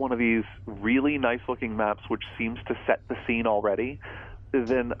got one of these really nice-looking maps which seems to set the scene already,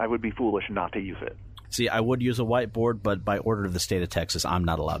 then I would be foolish not to use it. See, I would use a whiteboard, but by order of the state of Texas, I'm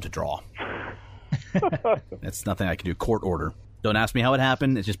not allowed to draw. That's nothing I can do. Court order. Don't ask me how it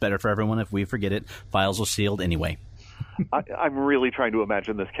happened. It's just better for everyone if we forget it. Files are sealed anyway. I'm really trying to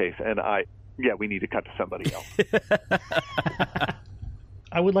imagine this case, and we need to cut to somebody else.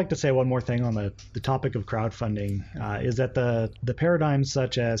 I would like to say one more thing on the topic of crowdfunding, is that the paradigms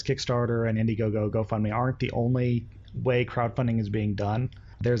such as Kickstarter and Indiegogo, GoFundMe aren't the only way crowdfunding is being done.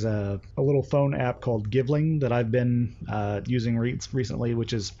 There's a little phone app called Givling that I've been using recently,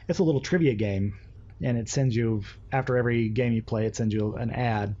 it's a little trivia game, and it sends you, after every game you play, it sends you an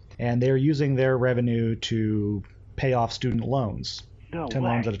ad, and they're using their revenue to pay off student loans. No 10 way.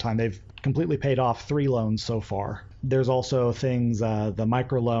 loans at a time. They've completely paid off 3 loans so far. There's also things, the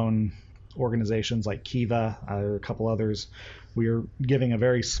microloan organizations like Kiva, a couple others. We are giving a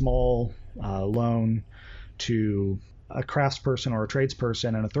very small loan to a craftsperson or a tradesperson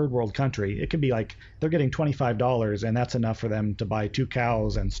in a third world country. It could be like they're getting $25, and that's enough for them to buy 2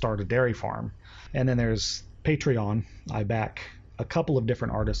 cows and start a dairy farm. And then there's Patreon. I back a couple of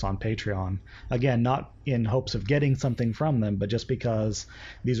different artists on Patreon. Again, not in hopes of getting something from them, but just because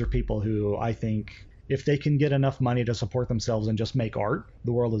these are people who I think if they can get enough money to support themselves and just make art,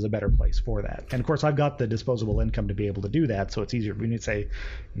 the world is a better place for that. And of course, I've got the disposable income to be able to do that, so it's easier for me to say,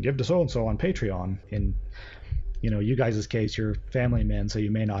 give to so-and-so on Patreon. In you guys' case, you're family men, so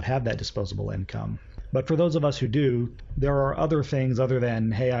you may not have that disposable income. But for those of us who do, there are other things other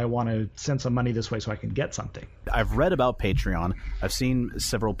than, hey, I want to send some money this way so I can get something. I've read about Patreon. I've seen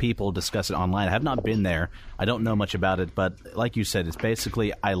several people discuss it online. I have not been there. I don't know much about it. But like you said, it's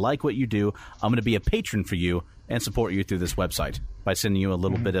basically, I like what you do. I'm going to be a patron for you and support you through this website by sending you a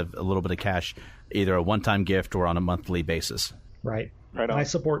little bit of cash, either a one-time gift or on a monthly basis. Right. Right on. I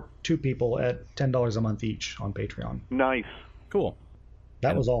support 2 people at $10 a month each on Patreon. Nice. Cool.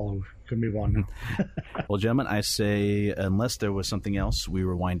 That was all. Could move on now. Well, gentlemen, I say, unless there was something else we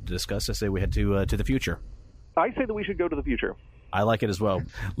were wanting to discuss, I say we head to the future. I say that we should go to the future. I like it as well.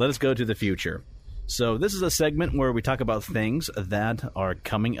 Let us go to the future. So this is a segment where we talk about things that are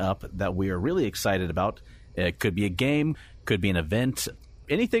coming up that we are really excited about. It could be a game, could be an event,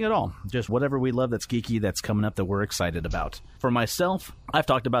 anything at all. Just whatever we love that's geeky, that's coming up that we're excited about. For myself, I've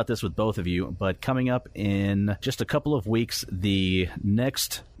talked about this with both of you, but coming up in just a couple of weeks, the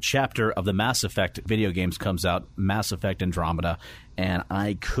next chapter of the Mass Effect video games comes out, Mass Effect Andromeda, and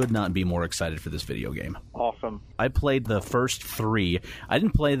I could not be more excited for this video game. Awesome. I played the first 3. I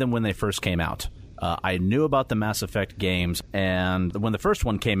didn't play them when they first came out. I knew about the Mass Effect games, and when the first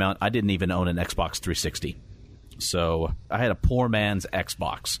one came out, I didn't even own an Xbox 360. So I had a poor man's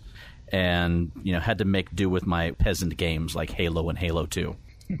Xbox and, had to make do with my peasant games like Halo and Halo 2.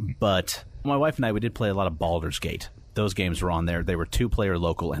 But my wife and I, we did play a lot of Baldur's Gate. Those games were on there. They were 2-player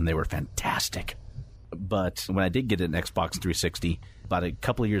local, and they were fantastic. But when I did get an Xbox 360, about a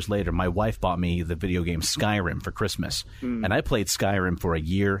couple of years later, my wife bought me the video game Skyrim for Christmas. And I played Skyrim for a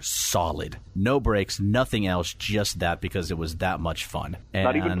year solid. No breaks, nothing else, just that because it was that much fun. And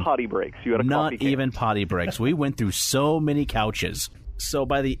Not even potty breaks. You had a not coffee can. even potty breaks. We went through so many couches. So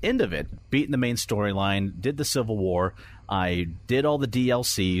by the end of it, beating the main storyline, did the Civil War, I did all the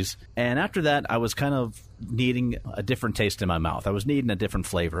DLCs, and after that, I was kind of needing a different taste in my mouth. I was needing a different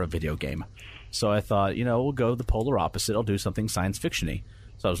flavor of video game. So I thought, we'll go the polar opposite. I'll do something science fiction-y.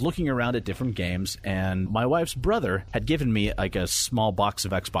 So I was looking around at different games, and my wife's brother had given me like a small box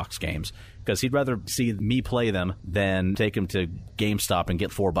of Xbox games because he'd rather see me play them than take him to GameStop and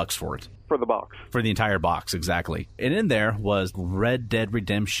get $4 for it. For the box. For the entire box, exactly. And in there was Red Dead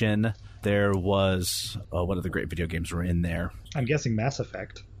Redemption. There was, what other great video games were in there? I'm guessing Mass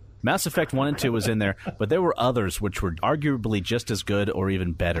Effect. Mass Effect 1 and 2 was in there, but there were others which were arguably just as good or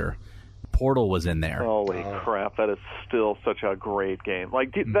even better. Portal was in there. Holy crap, that is still such a great game.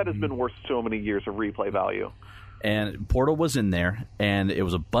 Like, that has been worth so many years of replay value. And Portal was in there, and it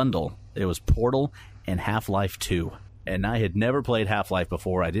was a bundle. It was Portal and Half-Life 2. And I had never played Half-Life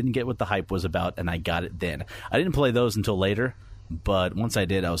before. I didn't get what the hype was about, and I got it then. I didn't play those until later, but once I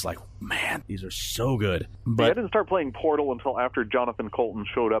did, I was like, man, these are so good. But I didn't start playing Portal until after Jonathan Colton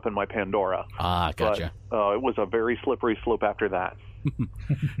showed up in my Pandora. Ah, gotcha. But, it was a very slippery slope after that.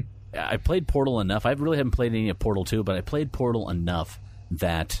 I played Portal enough. I really haven't played any of Portal 2, but I played Portal enough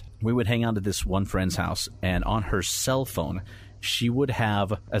that we would hang out at this one friend's house, and on her cell phone, she would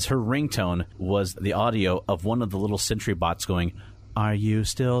have, as her ringtone, was the audio of one of the little sentry bots going, "Are you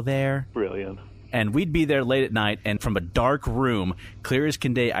still there?" Brilliant. And we'd be there late at night, and from a dark room, clear as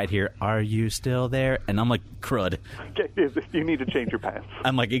can day, I'd hear, "Are you still there?" And I'm like, crud. You need to change your pants.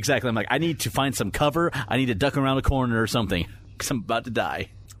 I'm like, exactly. I'm like, I need to find some cover. I need to duck around a corner or something, because I'm about to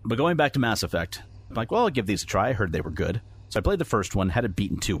die. But going back to Mass Effect, I'm like, well, I'll give these a try. I heard they were good. So I played the first one, had it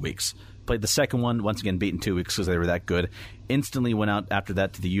beat in 2 weeks. Played the second one, once again beat in 2 weeks because they were that good. Instantly went out after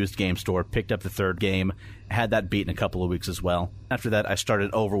that to the used game store, picked up the third game, had that beat in a couple of weeks as well. After that, I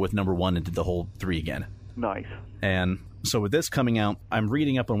started over with number 1 and did the whole 3 again. Nice. And so with this coming out, I'm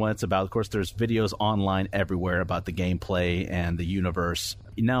reading up on what it's about. Of course, there's videos online everywhere about the gameplay and the universe.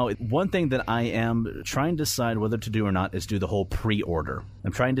 Now, one thing that I am trying to decide whether to do or not is do the whole pre-order.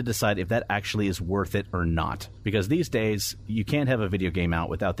 I'm trying to decide if that actually is worth it or not. Because these days, you can't have a video game out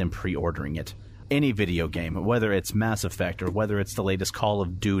without them pre-ordering it. Any video game, whether it's Mass Effect or whether it's the latest Call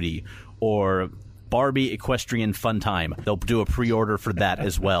of Duty or Barbie Equestrian Fun Time. They'll do a pre-order for that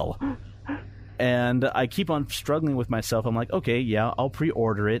as well. And I keep on struggling with myself. I'm like, okay, yeah, I'll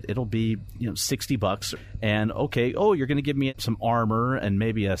pre-order it. It'll be, $60. And okay, you're going to give me some armor and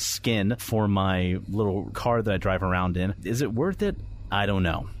maybe a skin for my little car that I drive around in. Is it worth it? I don't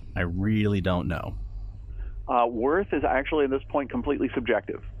know. I really don't know. Worth is actually at this point completely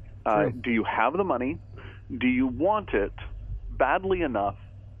subjective. Do you have the money? Do you want it badly enough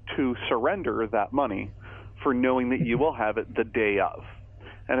to surrender that money for knowing that you will have it the day of?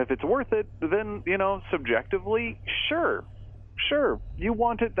 And if it's worth it, then, subjectively, sure, you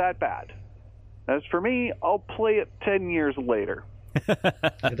want it that bad. As for me, I'll play it 10 years later.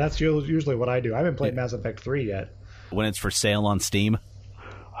 That's usually what I do. I haven't played Mass Effect 3 yet. When it's for sale on Steam?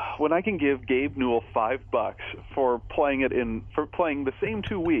 When I can give Gabe Newell $5 for playing the same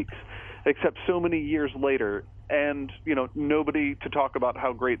 2 weeks, except so many years later, and, nobody to talk about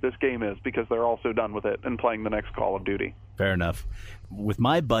how great this game is because they're all so done with it and playing the next Call of Duty. Fair enough. With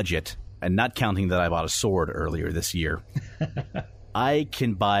my budget, and not counting that I bought a sword earlier this year, I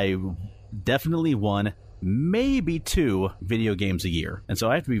can buy definitely 1, maybe 2 video games a year. And so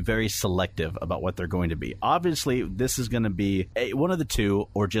I have to be very selective about what they're going to be. Obviously, this is going to be one of the 2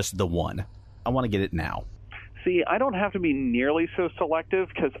 or just the 1. I want to get it now. See, I don't have to be nearly so selective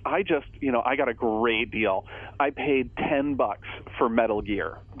because I just, I got a great deal. I paid $10 for Metal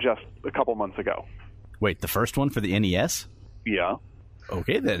Gear just a couple months ago. Wait, the first one for the NES? Yeah.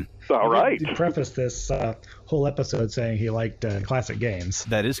 Okay, then. All right. You prefaced this whole episode saying he liked classic games.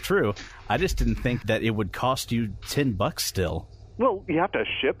 That is true. I just didn't think that it would cost you $10 still. Well, you have to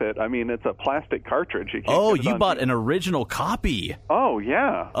ship it. I mean, it's a plastic cartridge. You bought an original copy. Oh,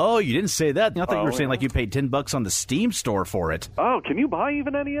 yeah. Oh, you didn't say that. I thought you were saying like you paid $10 on the Steam store for it. Oh, can you buy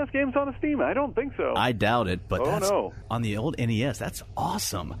even NES games on a Steam? I don't think so. I doubt it, but no. On the old NES. That's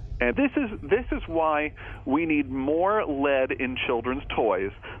awesome. And this is why we need more lead in children's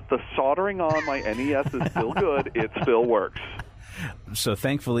toys. The soldering on my NES is still good. It still works. So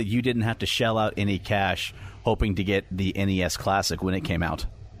thankfully, you didn't have to shell out any cash hoping to get the NES Classic when it came out.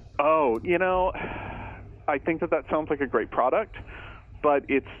 Oh, I think that sounds like a great product, but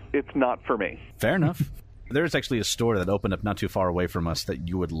it's not for me. Fair enough. There's actually a store that opened up not too far away from us that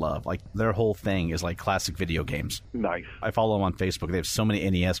you would love. Like, their whole thing is like classic video games. Nice. I follow them on Facebook. They have so many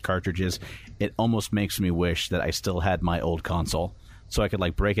NES cartridges. It almost makes me wish that I still had my old console so I could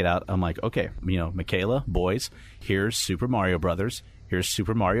like break it out. I'm like, okay, Michaela, boys, here's Super Mario Brothers. Here's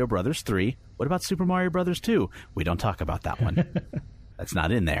Super Mario Brothers 3. What about Super Mario Brothers 2? We don't talk about that one. That's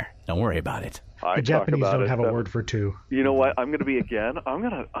not in there. Don't worry about it. The Japanese don't have a word for 2. You know what? I'm going to be again. I'm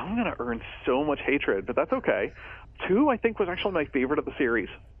going to earn so much hatred, but that's okay. 2, I think, was actually my favorite of the series.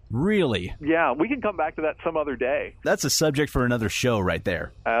 Really? Yeah, we can come back to that some other day. That's a subject for another show right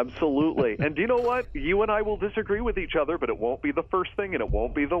there. Absolutely. And do you know what? You and I will disagree with each other, but it won't be the first thing and it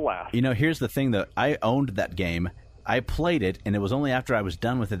won't be the last. Here's the thing, though. I owned that game. I played it, and it was only after I was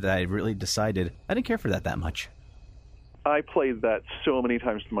done with it that I really decided I didn't care for that much. I played that so many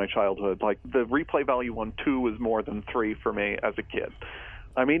times in my childhood. Like, the replay value on 2 was more than 3 for me as a kid.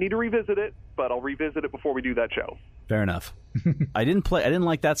 I may need to revisit it, but I'll revisit it before we do that show. Fair enough. I didn't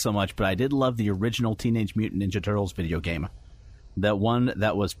like that so much, but I did love the original Teenage Mutant Ninja Turtles video game. That one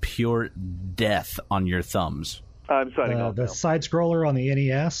that was pure death on your thumbs. I'm signing off the now. Side-scroller on the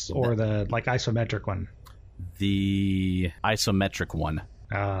NES or the isometric one? The isometric one.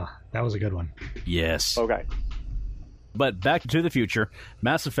 That was a good one. Yes. Okay. But back to the future.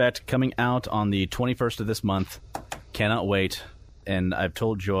 Mass Effect coming out on the 21st of this month. Cannot wait. And I've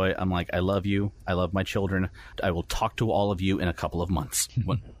told Joy, I'm like, I love you. I love my children. I will talk to all of you in a couple of months.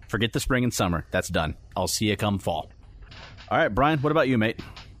 Forget the spring and summer. That's done. I'll see you come fall. All right, Brian, what about you, mate?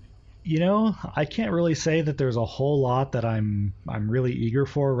 I can't really say that there's a whole lot that I'm really eager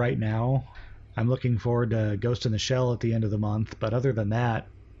for right now. I'm looking forward to Ghost in the Shell at the end of the month, but other than that,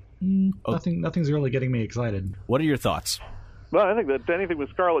 nothing's really getting me excited. What are your thoughts? Well, I think that anything with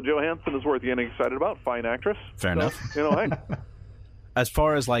Scarlett Johansson is worth getting excited about. Fine actress. Fair enough. Hey. As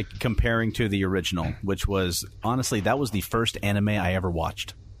far as comparing to the original, which was, honestly, that was the first anime I ever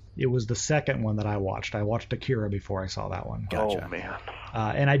watched. It was the second one that I watched. I watched Akira before I saw that one. Gotcha. Oh, man.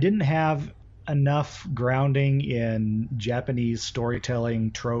 And I didn't have enough grounding in Japanese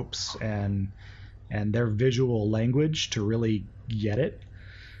storytelling tropes and their visual language to really get it.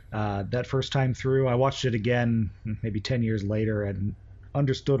 That first time through, I watched it again maybe 10 years later and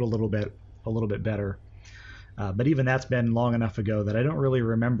understood a little bit better. But even that's been long enough ago that I don't really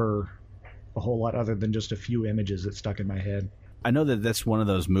remember a whole lot other than just a few images that stuck in my head. I know that that's one of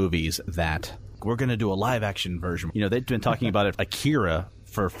those movies that we're going to do a live-action version. They've been talking about it, Akira,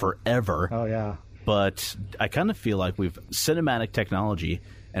 for forever. Oh, yeah. but I kind of feel like we've cinematic technology,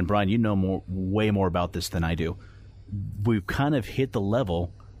 and Brian, you know way more about this than I do. We've kind of hit the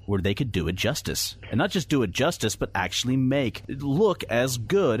level where they could do it justice. And not just do it justice, but actually make it look as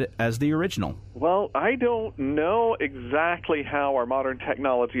good as the original. Well, I don't know exactly how our modern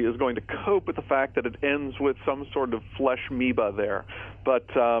technology is going to cope with the fact that it ends with some sort of flesh amoeba there. But,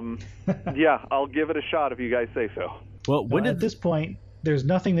 yeah, I'll give it a shot if you guys say so. Well, at this point, there's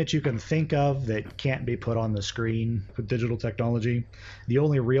nothing that you can think of that can't be put on the screen with digital technology. The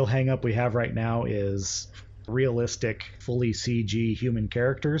only real hang-up we have right now is realistic, fully CG human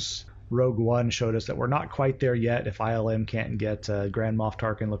characters. Rogue One showed us that we're not quite there yet. If ILM can't get Grand Moff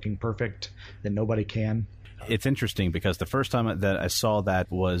Tarkin looking perfect, then nobody can. It's interesting because the first time that I saw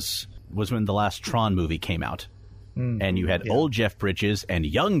that was when the last Tron movie came out. And you had old Jeff Bridges and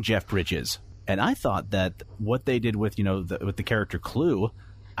young Jeff Bridges. And I thought that what they did with, with the character Clue,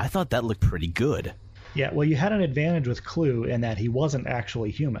 I thought that looked pretty good. Yeah, well, you had an advantage with Clue in that he wasn't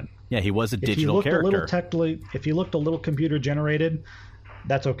actually human. Yeah, he was a digital character. If he looked a little computer generated,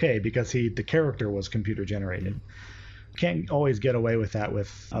 that's okay because the character was computer generated. Can't always get away with that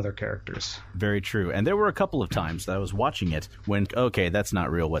with other characters. Very true. And there were a couple of times that I was watching it when, okay, that's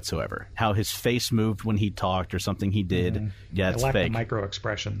not real whatsoever. How his face moved when he talked or something he did. Yeah, it's fake. The micro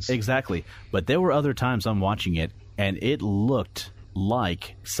expressions. Exactly. But there were other times I'm watching it and it looked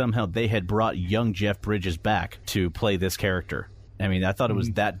like somehow they had brought young Jeff Bridges back to play this character. I mean, I thought it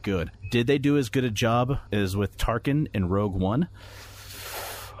was that good. Did they do as good a job as with Tarkin in Rogue One?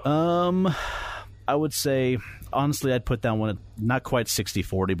 I would say, honestly, I'd put that one at not quite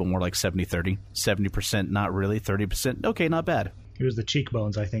 60-40, but more like 70-30. 70% not really, 30%, okay, not bad. It was the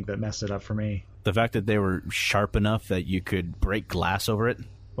cheekbones, I think, that messed it up for me. The fact that they were sharp enough that you could break glass over it?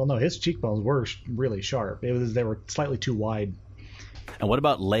 Well, no, his cheekbones were really sharp. They were slightly too wide. And what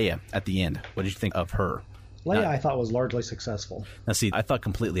about Leia at the end? What did you think of her? Leia, I thought, was largely successful. Now, see, I thought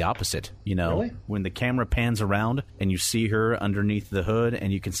completely opposite. Really? When the camera pans around and you see her underneath the hood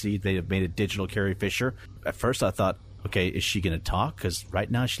and you can see they have made a digital Carrie Fisher, at first I thought, okay, is she going to talk? Because right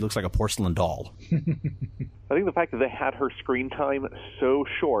now she looks like a porcelain doll. I think the fact that they had her screen time so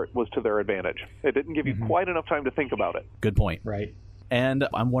short was to their advantage. It didn't give you quite enough time to think about it. Good point. Right. And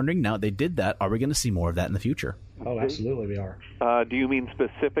I'm wondering now they did that. Are we going to see more of that in the future? Oh, absolutely we are. Do you mean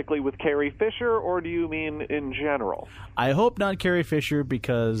specifically with Carrie Fisher, or do you mean in general? I hope not Carrie Fisher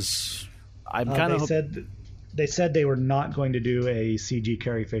because I'm kind of... They said they were not going to do a CG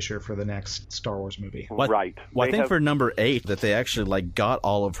Carrie Fisher for the next Star Wars movie. Right. Well, I think for number 8 that they actually got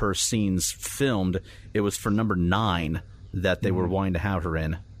all of her scenes filmed. It was for number 9 that they were wanting to have her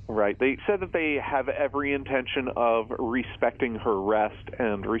in. Right. They said that they have every intention of respecting her rest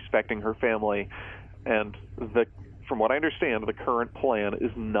and respecting her family. And from what I understand, the current plan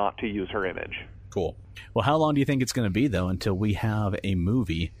is not to use her image. Cool. Well, how long do you think it's going to be, though, until we have a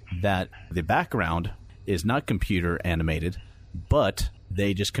movie that the background is not computer animated, but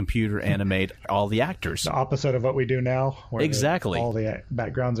they just computer animate all the actors? The opposite of what we do now. Where exactly. All the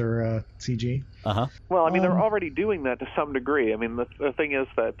backgrounds are CG. Uh-huh. Well, I mean, they're already doing that to some degree. I mean, the thing is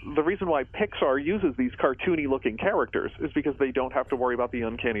that the reason why Pixar uses these cartoony-looking characters is because they don't have to worry about the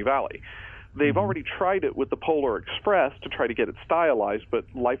uncanny valley. They've already tried it with the Polar Express to try to get it stylized, but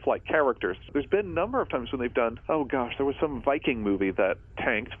lifelike characters. There's been a number of times when they've done, there was some Viking movie that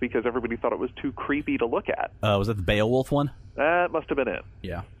tanked because everybody thought it was too creepy to look at. Was that the Beowulf one? That must have been it.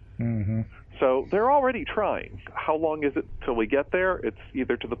 Yeah. Mm-hmm. So they're already trying. How long is it till we get there? It's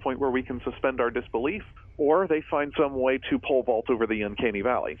either to the point where we can suspend our disbelief, or they find some way to pole vault over the uncanny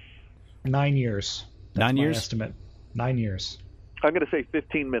valley. 9 years. That's 9 years? My estimate. 9 years. I'm going to say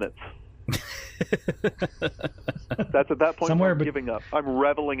 15 minutes. That's at that point where I'm giving up. I'm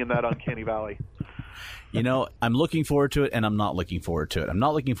reveling in that uncanny valley. I'm looking forward to it, and I'm not looking forward to it. I'm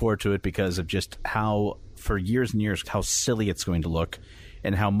not looking forward to it because of just how, for years and years, how silly it's going to look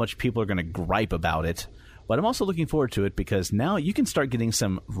and how much people are going to gripe about it. But I'm also looking forward to it because now you can start getting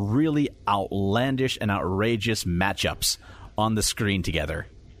some really outlandish and outrageous matchups on the screen together.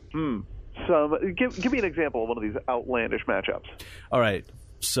 Give me an example of one of these outlandish matchups. All right.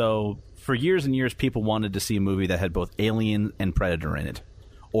 So for years and years, people wanted to see a movie that had both Alien and Predator in it,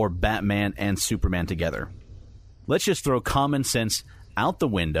 or Batman and Superman together. Let's just throw common sense out the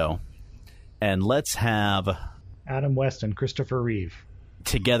window, and let's have Adam West and Christopher Reeve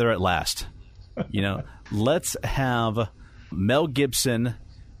together at last. Let's have Mel Gibson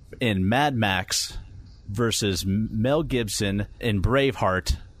in Mad Max versus Mel Gibson in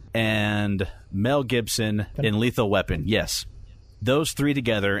Braveheart and Mel Gibson in Lethal Weapon. Yes. Those three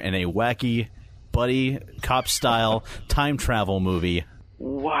together in a wacky, buddy, cop-style time travel movie.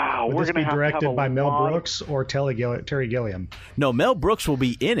 Wow, Would we're this going be to have directed a by Mel lot Brooks or Terry Gilliam? No, Mel Brooks will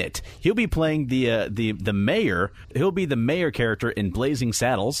be in it. He'll be playing the mayor. He'll be the mayor character in Blazing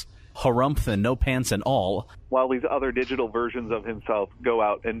Saddles, Harumph and No Pants and All. while these other digital versions of himself go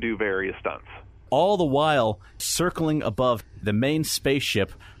out and do various stunts. All the while circling above the main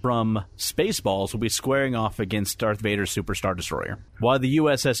spaceship from Spaceballs will be squaring off against Darth Vader's Super Star Destroyer, while the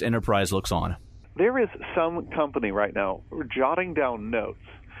USS Enterprise looks on. There is some company right now jotting down notes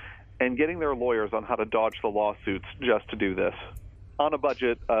and getting their lawyers on how to dodge the lawsuits just to do this on a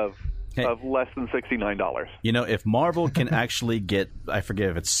budget of less than $69. You know, if Marvel can actually get, I forget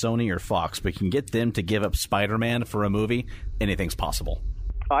if it's Sony or Fox, but can get them to give up Spider-Man for a movie, anything's possible.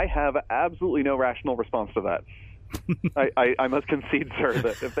 I have absolutely no rational response to that. I must concede, sir,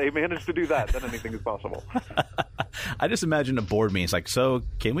 that if they manage to do that, then anything is possible. I just imagine a board meeting. It's like, so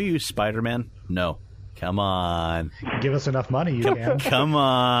can we use Spider-Man? No. Come on. Give us enough money, you can. Come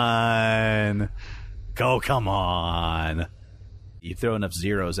on. Come on. You throw enough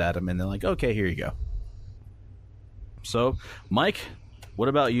zeros at them, and they're like, okay, here you go. So, Mike, what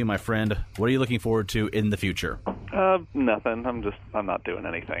about you, my friend? What are you looking forward to in the future? Nothing. I'm not doing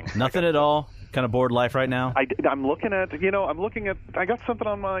anything. Nothing at all? Kind of bored life right now? I'm looking at, I got something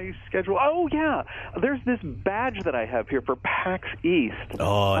on my schedule. Oh, yeah. There's this badge that I have here for PAX East.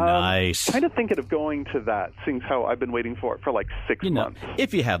 Oh, nice. Kind of thinking of going to that, seeing how I've been waiting for it for like 6 months.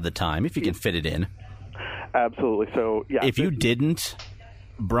 If you have the time, if you can fit it in. Absolutely. So, yeah. If you didn't,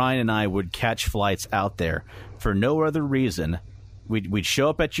 Brian and I would catch flights out there for no other reason. We'd show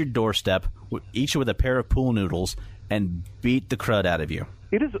up at your doorstep, each with a pair of pool noodles, and beat the crud out of you.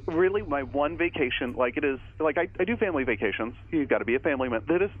 It is really my one vacation. Like it is, like I do family vacations. You've got to be a family man.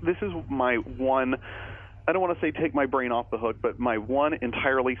 This is my one. I don't want to say take my brain off the hook, but my one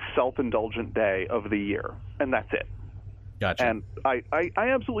entirely self-indulgent day of the year, and that's it. Gotcha. And I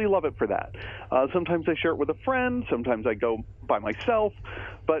absolutely love it for that. Sometimes I share it with a friend. Sometimes I go by myself.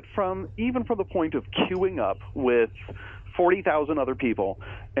 But even from the point of queuing up with 40,000 other people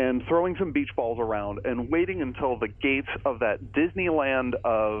and throwing some beach balls around and waiting until the gates of that Disneyland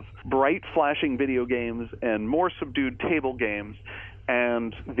of bright flashing video games and more subdued table games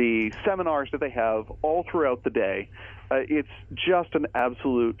and the seminars that they have all throughout the day. It's just an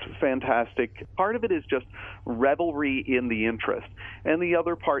absolute fantastic. Part of it is just revelry in the interest. And the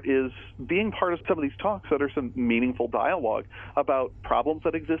other part is being part of some of these talks that are some meaningful dialogue about problems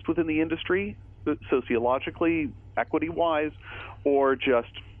that exist within the industry, sociologically, equity-wise, or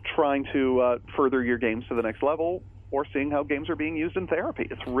just trying to further your games to the next level, or seeing how games are being used in therapy.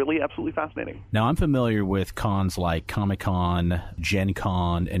 It's really absolutely fascinating. Now, I'm familiar with cons like Comic-Con, Gen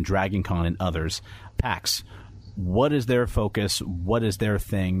Con, and Dragon Con, and others. PAX, what is their focus? What is their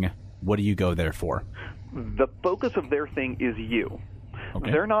thing? What do you go there for? The focus of their thing is you.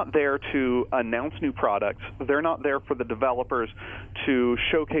 Okay. They're not there to announce new products. They're not there for the developers to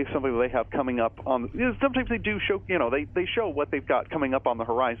showcase something that they have coming up on. Sometimes they do show, they show what they've got coming up on the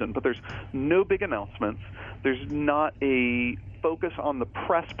horizon, but there's no big announcements. There's not a focus on the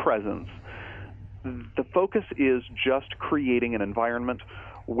press presence. The focus is just creating an environment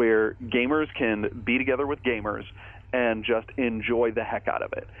where gamers can be together with gamers and just enjoy the heck out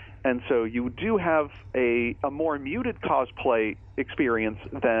of it. And so you do have a more muted cosplay experience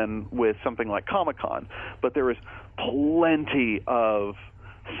than with something like Comic-Con, but there is plenty of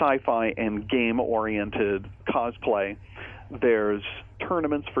sci-fi and game-oriented cosplay. There's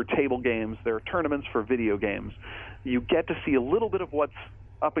tournaments for table games. There are tournaments for video games. You get to see a little bit of what's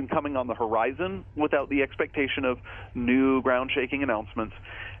up and coming on the horizon without the expectation of new ground-shaking announcements.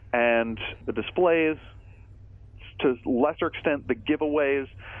 And the displays, to a lesser extent, the giveaways,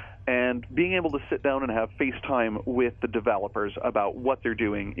 and being able to sit down and have FaceTime with the developers about what they're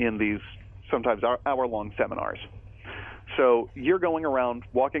doing in these sometimes hour-long seminars. So you're going around,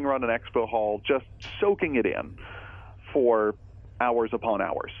 walking around an expo hall, just soaking it in for hours upon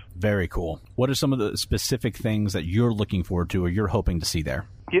hours. Very cool. What are some of the specific things that you're looking forward to or you're hoping to see there?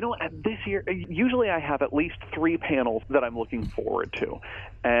 This year, usually I have at least 3 panels that I'm looking forward to.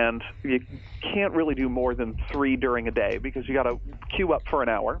 And you can't really do more than 3 during a day because you got to queue up for an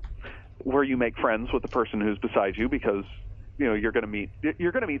hour where you make friends with the person who's beside you because, you're going to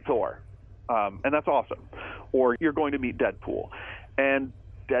meet Thor. And that's awesome. Or you're going to meet Deadpool. And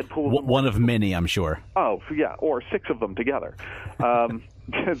Deadpool, one of many, I'm sure. Oh, yeah, or 6 of them together. A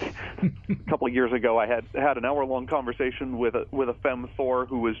couple of years ago, I had an hour-long conversation with a femme Thor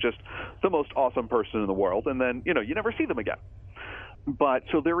who was just the most awesome person in the world, and then you never see them again. But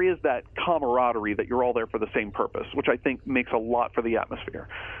so there is that camaraderie that you're all there for the same purpose, which I think makes a lot for the atmosphere.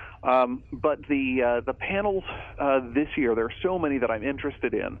 But the panels this year, there are so many that I'm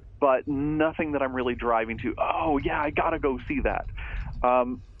interested in, but nothing that I'm really driving to. Oh yeah, I gotta go see that.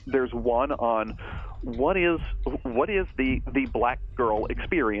 There's one on what is the black girl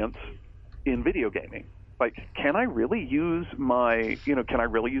experience in video gaming. Like, can I really use my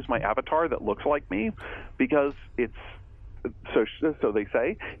avatar that looks like me? Because it's so they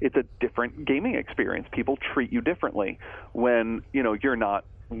say it's a different gaming experience. People treat you differently when you're not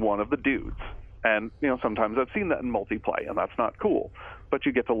one of the dudes. And sometimes I've seen that in multiplayer, and that's not cool. But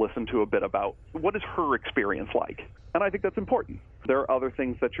you get to listen to a bit about what is her experience like, and I think that's important. There are other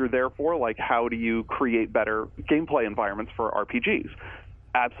things that you're there for, like how do you create better gameplay environments for RPGs.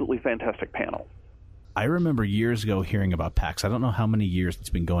 Absolutely fantastic panel. I remember years ago hearing about PAX. I don't know how many years it's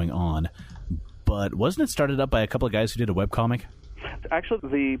been going on, but wasn't it started up by a couple of guys who did a webcomic? Actually,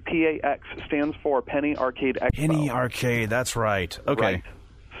 the PAX stands for Penny Arcade Expo. Penny Arcade, that's right. Okay. Right.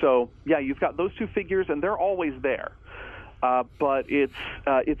 So, yeah, you've got those two figures, and they're always there. But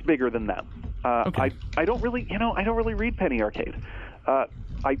it's bigger than them. Okay. I don't really read Penny Arcade.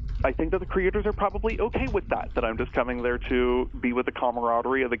 I think that the creators are probably okay with that I'm just coming there to be with the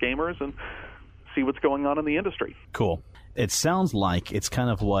camaraderie of the gamers and see what's going on in the industry. Cool. It sounds like it's kind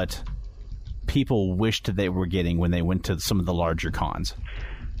of what people wished they were getting when they went to some of the larger cons.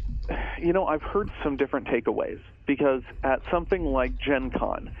 I've heard some different takeaways, because at something like Gen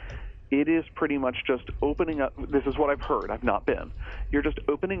Con, it is pretty much just opening up. This is what I've heard. I've not been. You're just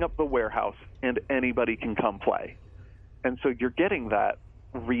opening up the warehouse and anybody can come play. And so you're getting that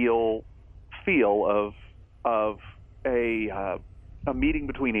real feel of a meeting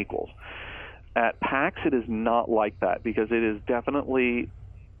between equals. At PAX, it is not like that, because it is definitely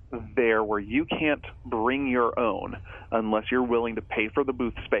there where you can't bring your own unless you're willing to pay for the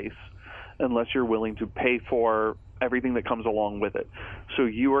booth space, unless you're willing to pay for everything that comes along with it. So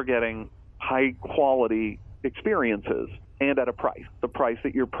you are getting high-quality experiences and at a price, the price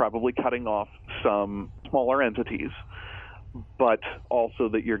that you're probably cutting off some smaller entities, but also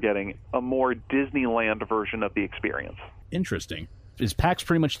that you're getting a more Disneyland version of the experience. Interesting. Is PAX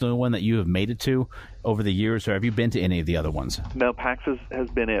pretty much the one that you have made it to over the years, or have you been to any of the other ones? No, PAX has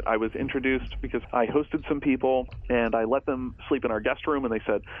been it. I was introduced because I hosted some people, and I let them sleep in our guest room, and they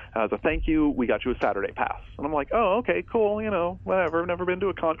said, as a thank you, we got you a Saturday pass. And I'm like, oh, okay, cool, whatever, I've never been to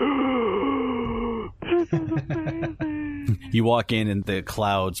a con. This is amazing. You walk in and the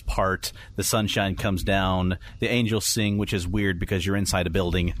clouds part, the sunshine comes down, the angels sing, which is weird because you're inside a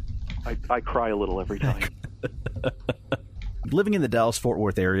building. I cry a little every time. Living in the Dallas-Fort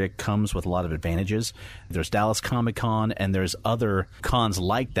Worth area comes with a lot of advantages. There's Dallas Comic-Con, and there's other cons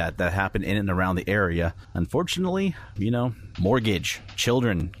like that happen in and around the area. Unfortunately, mortgage,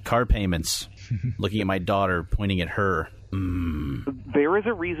 children, car payments, looking at my daughter, pointing at her. There is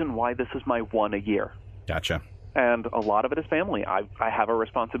a reason why this is my one a year. Gotcha. And a lot of it is family. I have a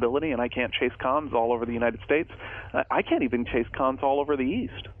responsibility, and I can't chase cons all over the United States. I can't even chase cons all over the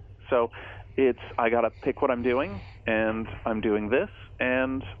East. So I got to pick what I'm doing, and I'm doing this,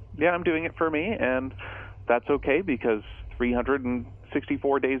 and I'm doing it for me, and that's okay, because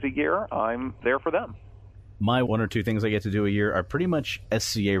 364 days a year, I'm there for them. My one or two things I get to do a year are pretty much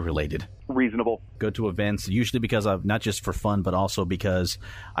SCA related. Reasonable. Go to events, usually because of not just for fun, but also because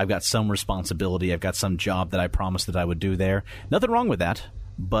I've got some responsibility. I've got some job that I promised that I would do there. Nothing wrong with that.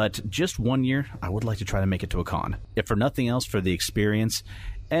 But just one year, I would like to try to make it to a con. If for nothing else, for the experience,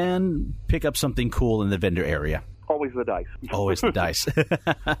 and pick up something cool in the vendor area. Always the dice. Always the dice.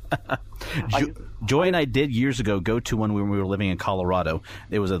 Joy and I did years ago go to one when we were living in Colorado.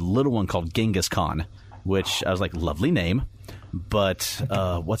 There was a little one called Genghis Con, which I was like, lovely name. But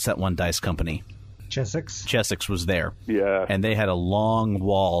what's that one dice company? Chessex. Chessex was there. Yeah. And they had a long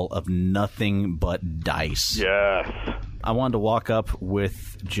wall of nothing but dice. Yes. I wanted to walk up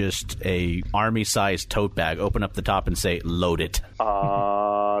with just a army-sized tote bag, open up the top and say, load it.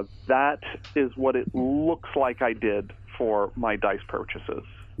 That is what it looks like I did for my dice purchases.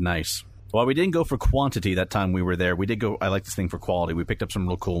 Nice. Well, we didn't go for quantity that time we were there. We did go, I like this thing for quality. We picked up some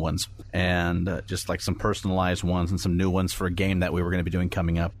real cool ones, and just like some personalized ones and some new ones for a game that we were going to be doing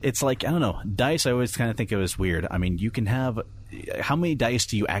coming up. It's like, I don't know, dice, I always kind of think it was weird. I mean, you can have, how many dice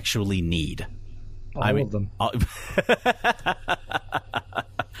do you actually need? All of them.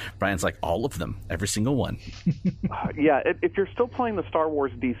 Brian's like, all of them, every single one. If you're still playing the Star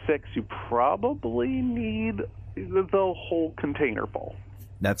Wars D6, you probably need the whole container full.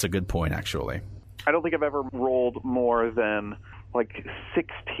 That's a good point, actually. I don't think I've ever rolled more than like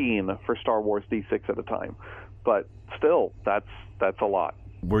 16 for Star Wars D6 at a time, but still, that's a lot.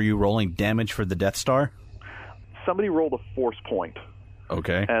 Were you rolling damage for the Death Star? Somebody rolled a force point.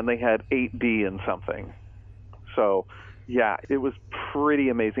 Okay. And they had 8D and something. So, yeah, it was pretty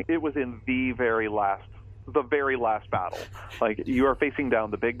amazing. It was in the very last battle. Like, you are facing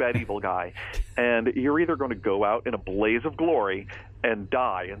down the big bad evil guy, and you're either going to go out in a blaze of glory and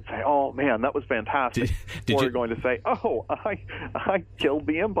die and say, "Oh man, that was fantastic," or you're going to say, "Oh, I killed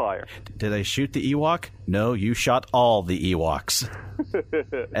the Empire." Did I shoot the Ewok? No, you shot all the Ewoks.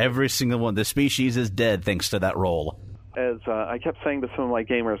 Every single one. The species is dead thanks to that roll. As I kept saying to some of my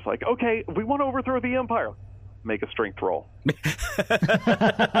gamers, like, "Okay, we want to overthrow the Empire. Make a strength roll."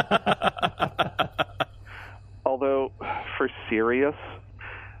 Although, for serious,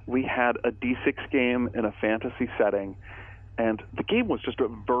 we had a D6 game in a fantasy setting, and the game was just a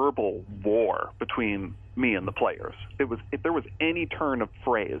verbal war between me and the players. It was, if there was any turn of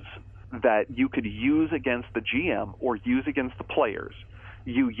phrase that you could use against the GM or use against the players,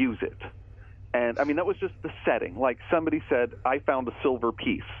 you use it. And I mean, that was just the setting. Like, somebody said, "I found a silver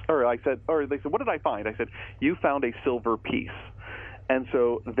piece," or they said, "What did I find?" I said, "You found a silver piece." And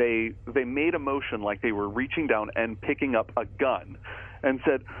so they made a motion like they were reaching down and picking up a gun and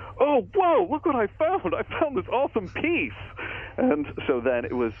said, "Oh, whoa, look what I found. I found this awesome piece." And so then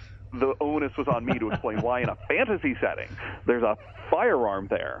the onus was on me to explain why in a fantasy setting there's a firearm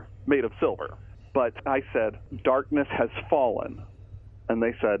there made of silver. But I said, "Darkness has fallen." And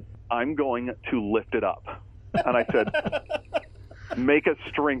they said, "I'm going to lift it up." And I said, "Make a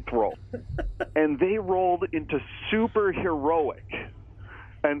strength roll." And they rolled into super heroic.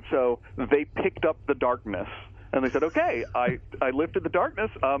 And so they picked up the darkness, and they said, "Okay, I lifted the darkness.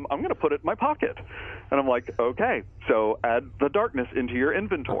 I'm going to put it in my pocket." And I'm like, "Okay, so add the darkness into your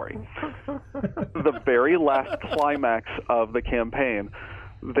inventory." The very last climax of the campaign,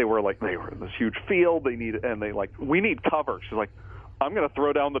 they were in this huge field. We need cover. She's like, "I'm going to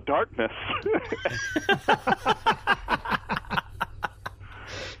throw down the darkness."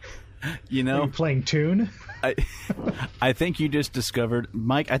 You know, playing Tune. I think you just discovered,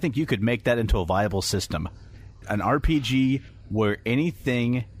 Mike, I think you could make that into a viable system. An RPG where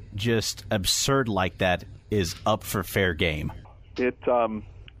anything just absurd like that is up for fair game. It definitely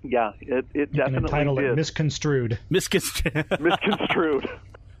entitle did. It Misconstrued. Misconstrued.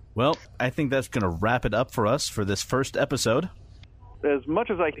 Well, I think that's going to wrap it up for us for this first episode. As much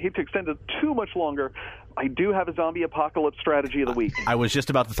as I hate to extend it too much longer, I do have a zombie apocalypse strategy of the week. I was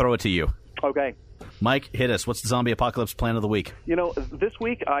just about to throw it to you. Okay. Mike, hit us. What's the zombie apocalypse plan of the week? You know, this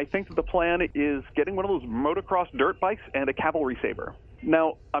week I think that the plan is getting one of those motocross dirt bikes and a cavalry saber.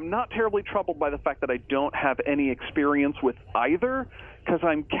 Now, I'm not terribly troubled by the fact that I don't have any experience with either, because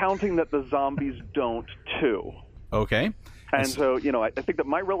I'm counting that the zombies don't too. Okay. And so, you know, I think that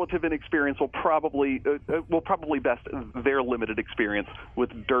my relative inexperience will probably best their limited experience with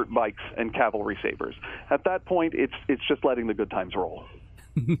dirt bikes and cavalry sabers. At that point, it's just letting the good times roll.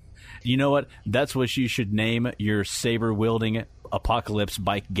 You know what? That's what you should name your saber-wielding apocalypse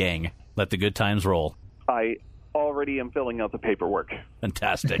bike gang. Let the good times roll. I already am filling out the paperwork.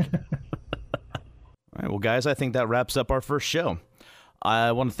 Fantastic. All right, well, guys, I think that wraps up our first show.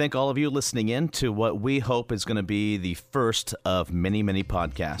 I want to thank all of you listening in to what we hope is going to be the first of many, many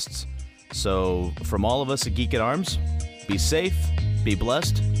podcasts. So from all of us at Geek at Arms, be safe, be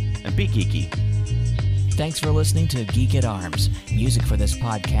blessed, and be geeky. Thanks for listening to Geek at Arms. Music for this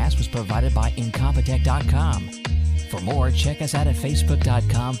podcast was provided by Incompetech.com. For more, check us out at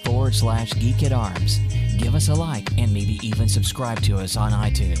Facebook.com/Geek at Arms. Give us a like and maybe even subscribe to us on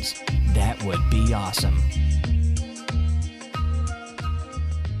iTunes. That would be awesome.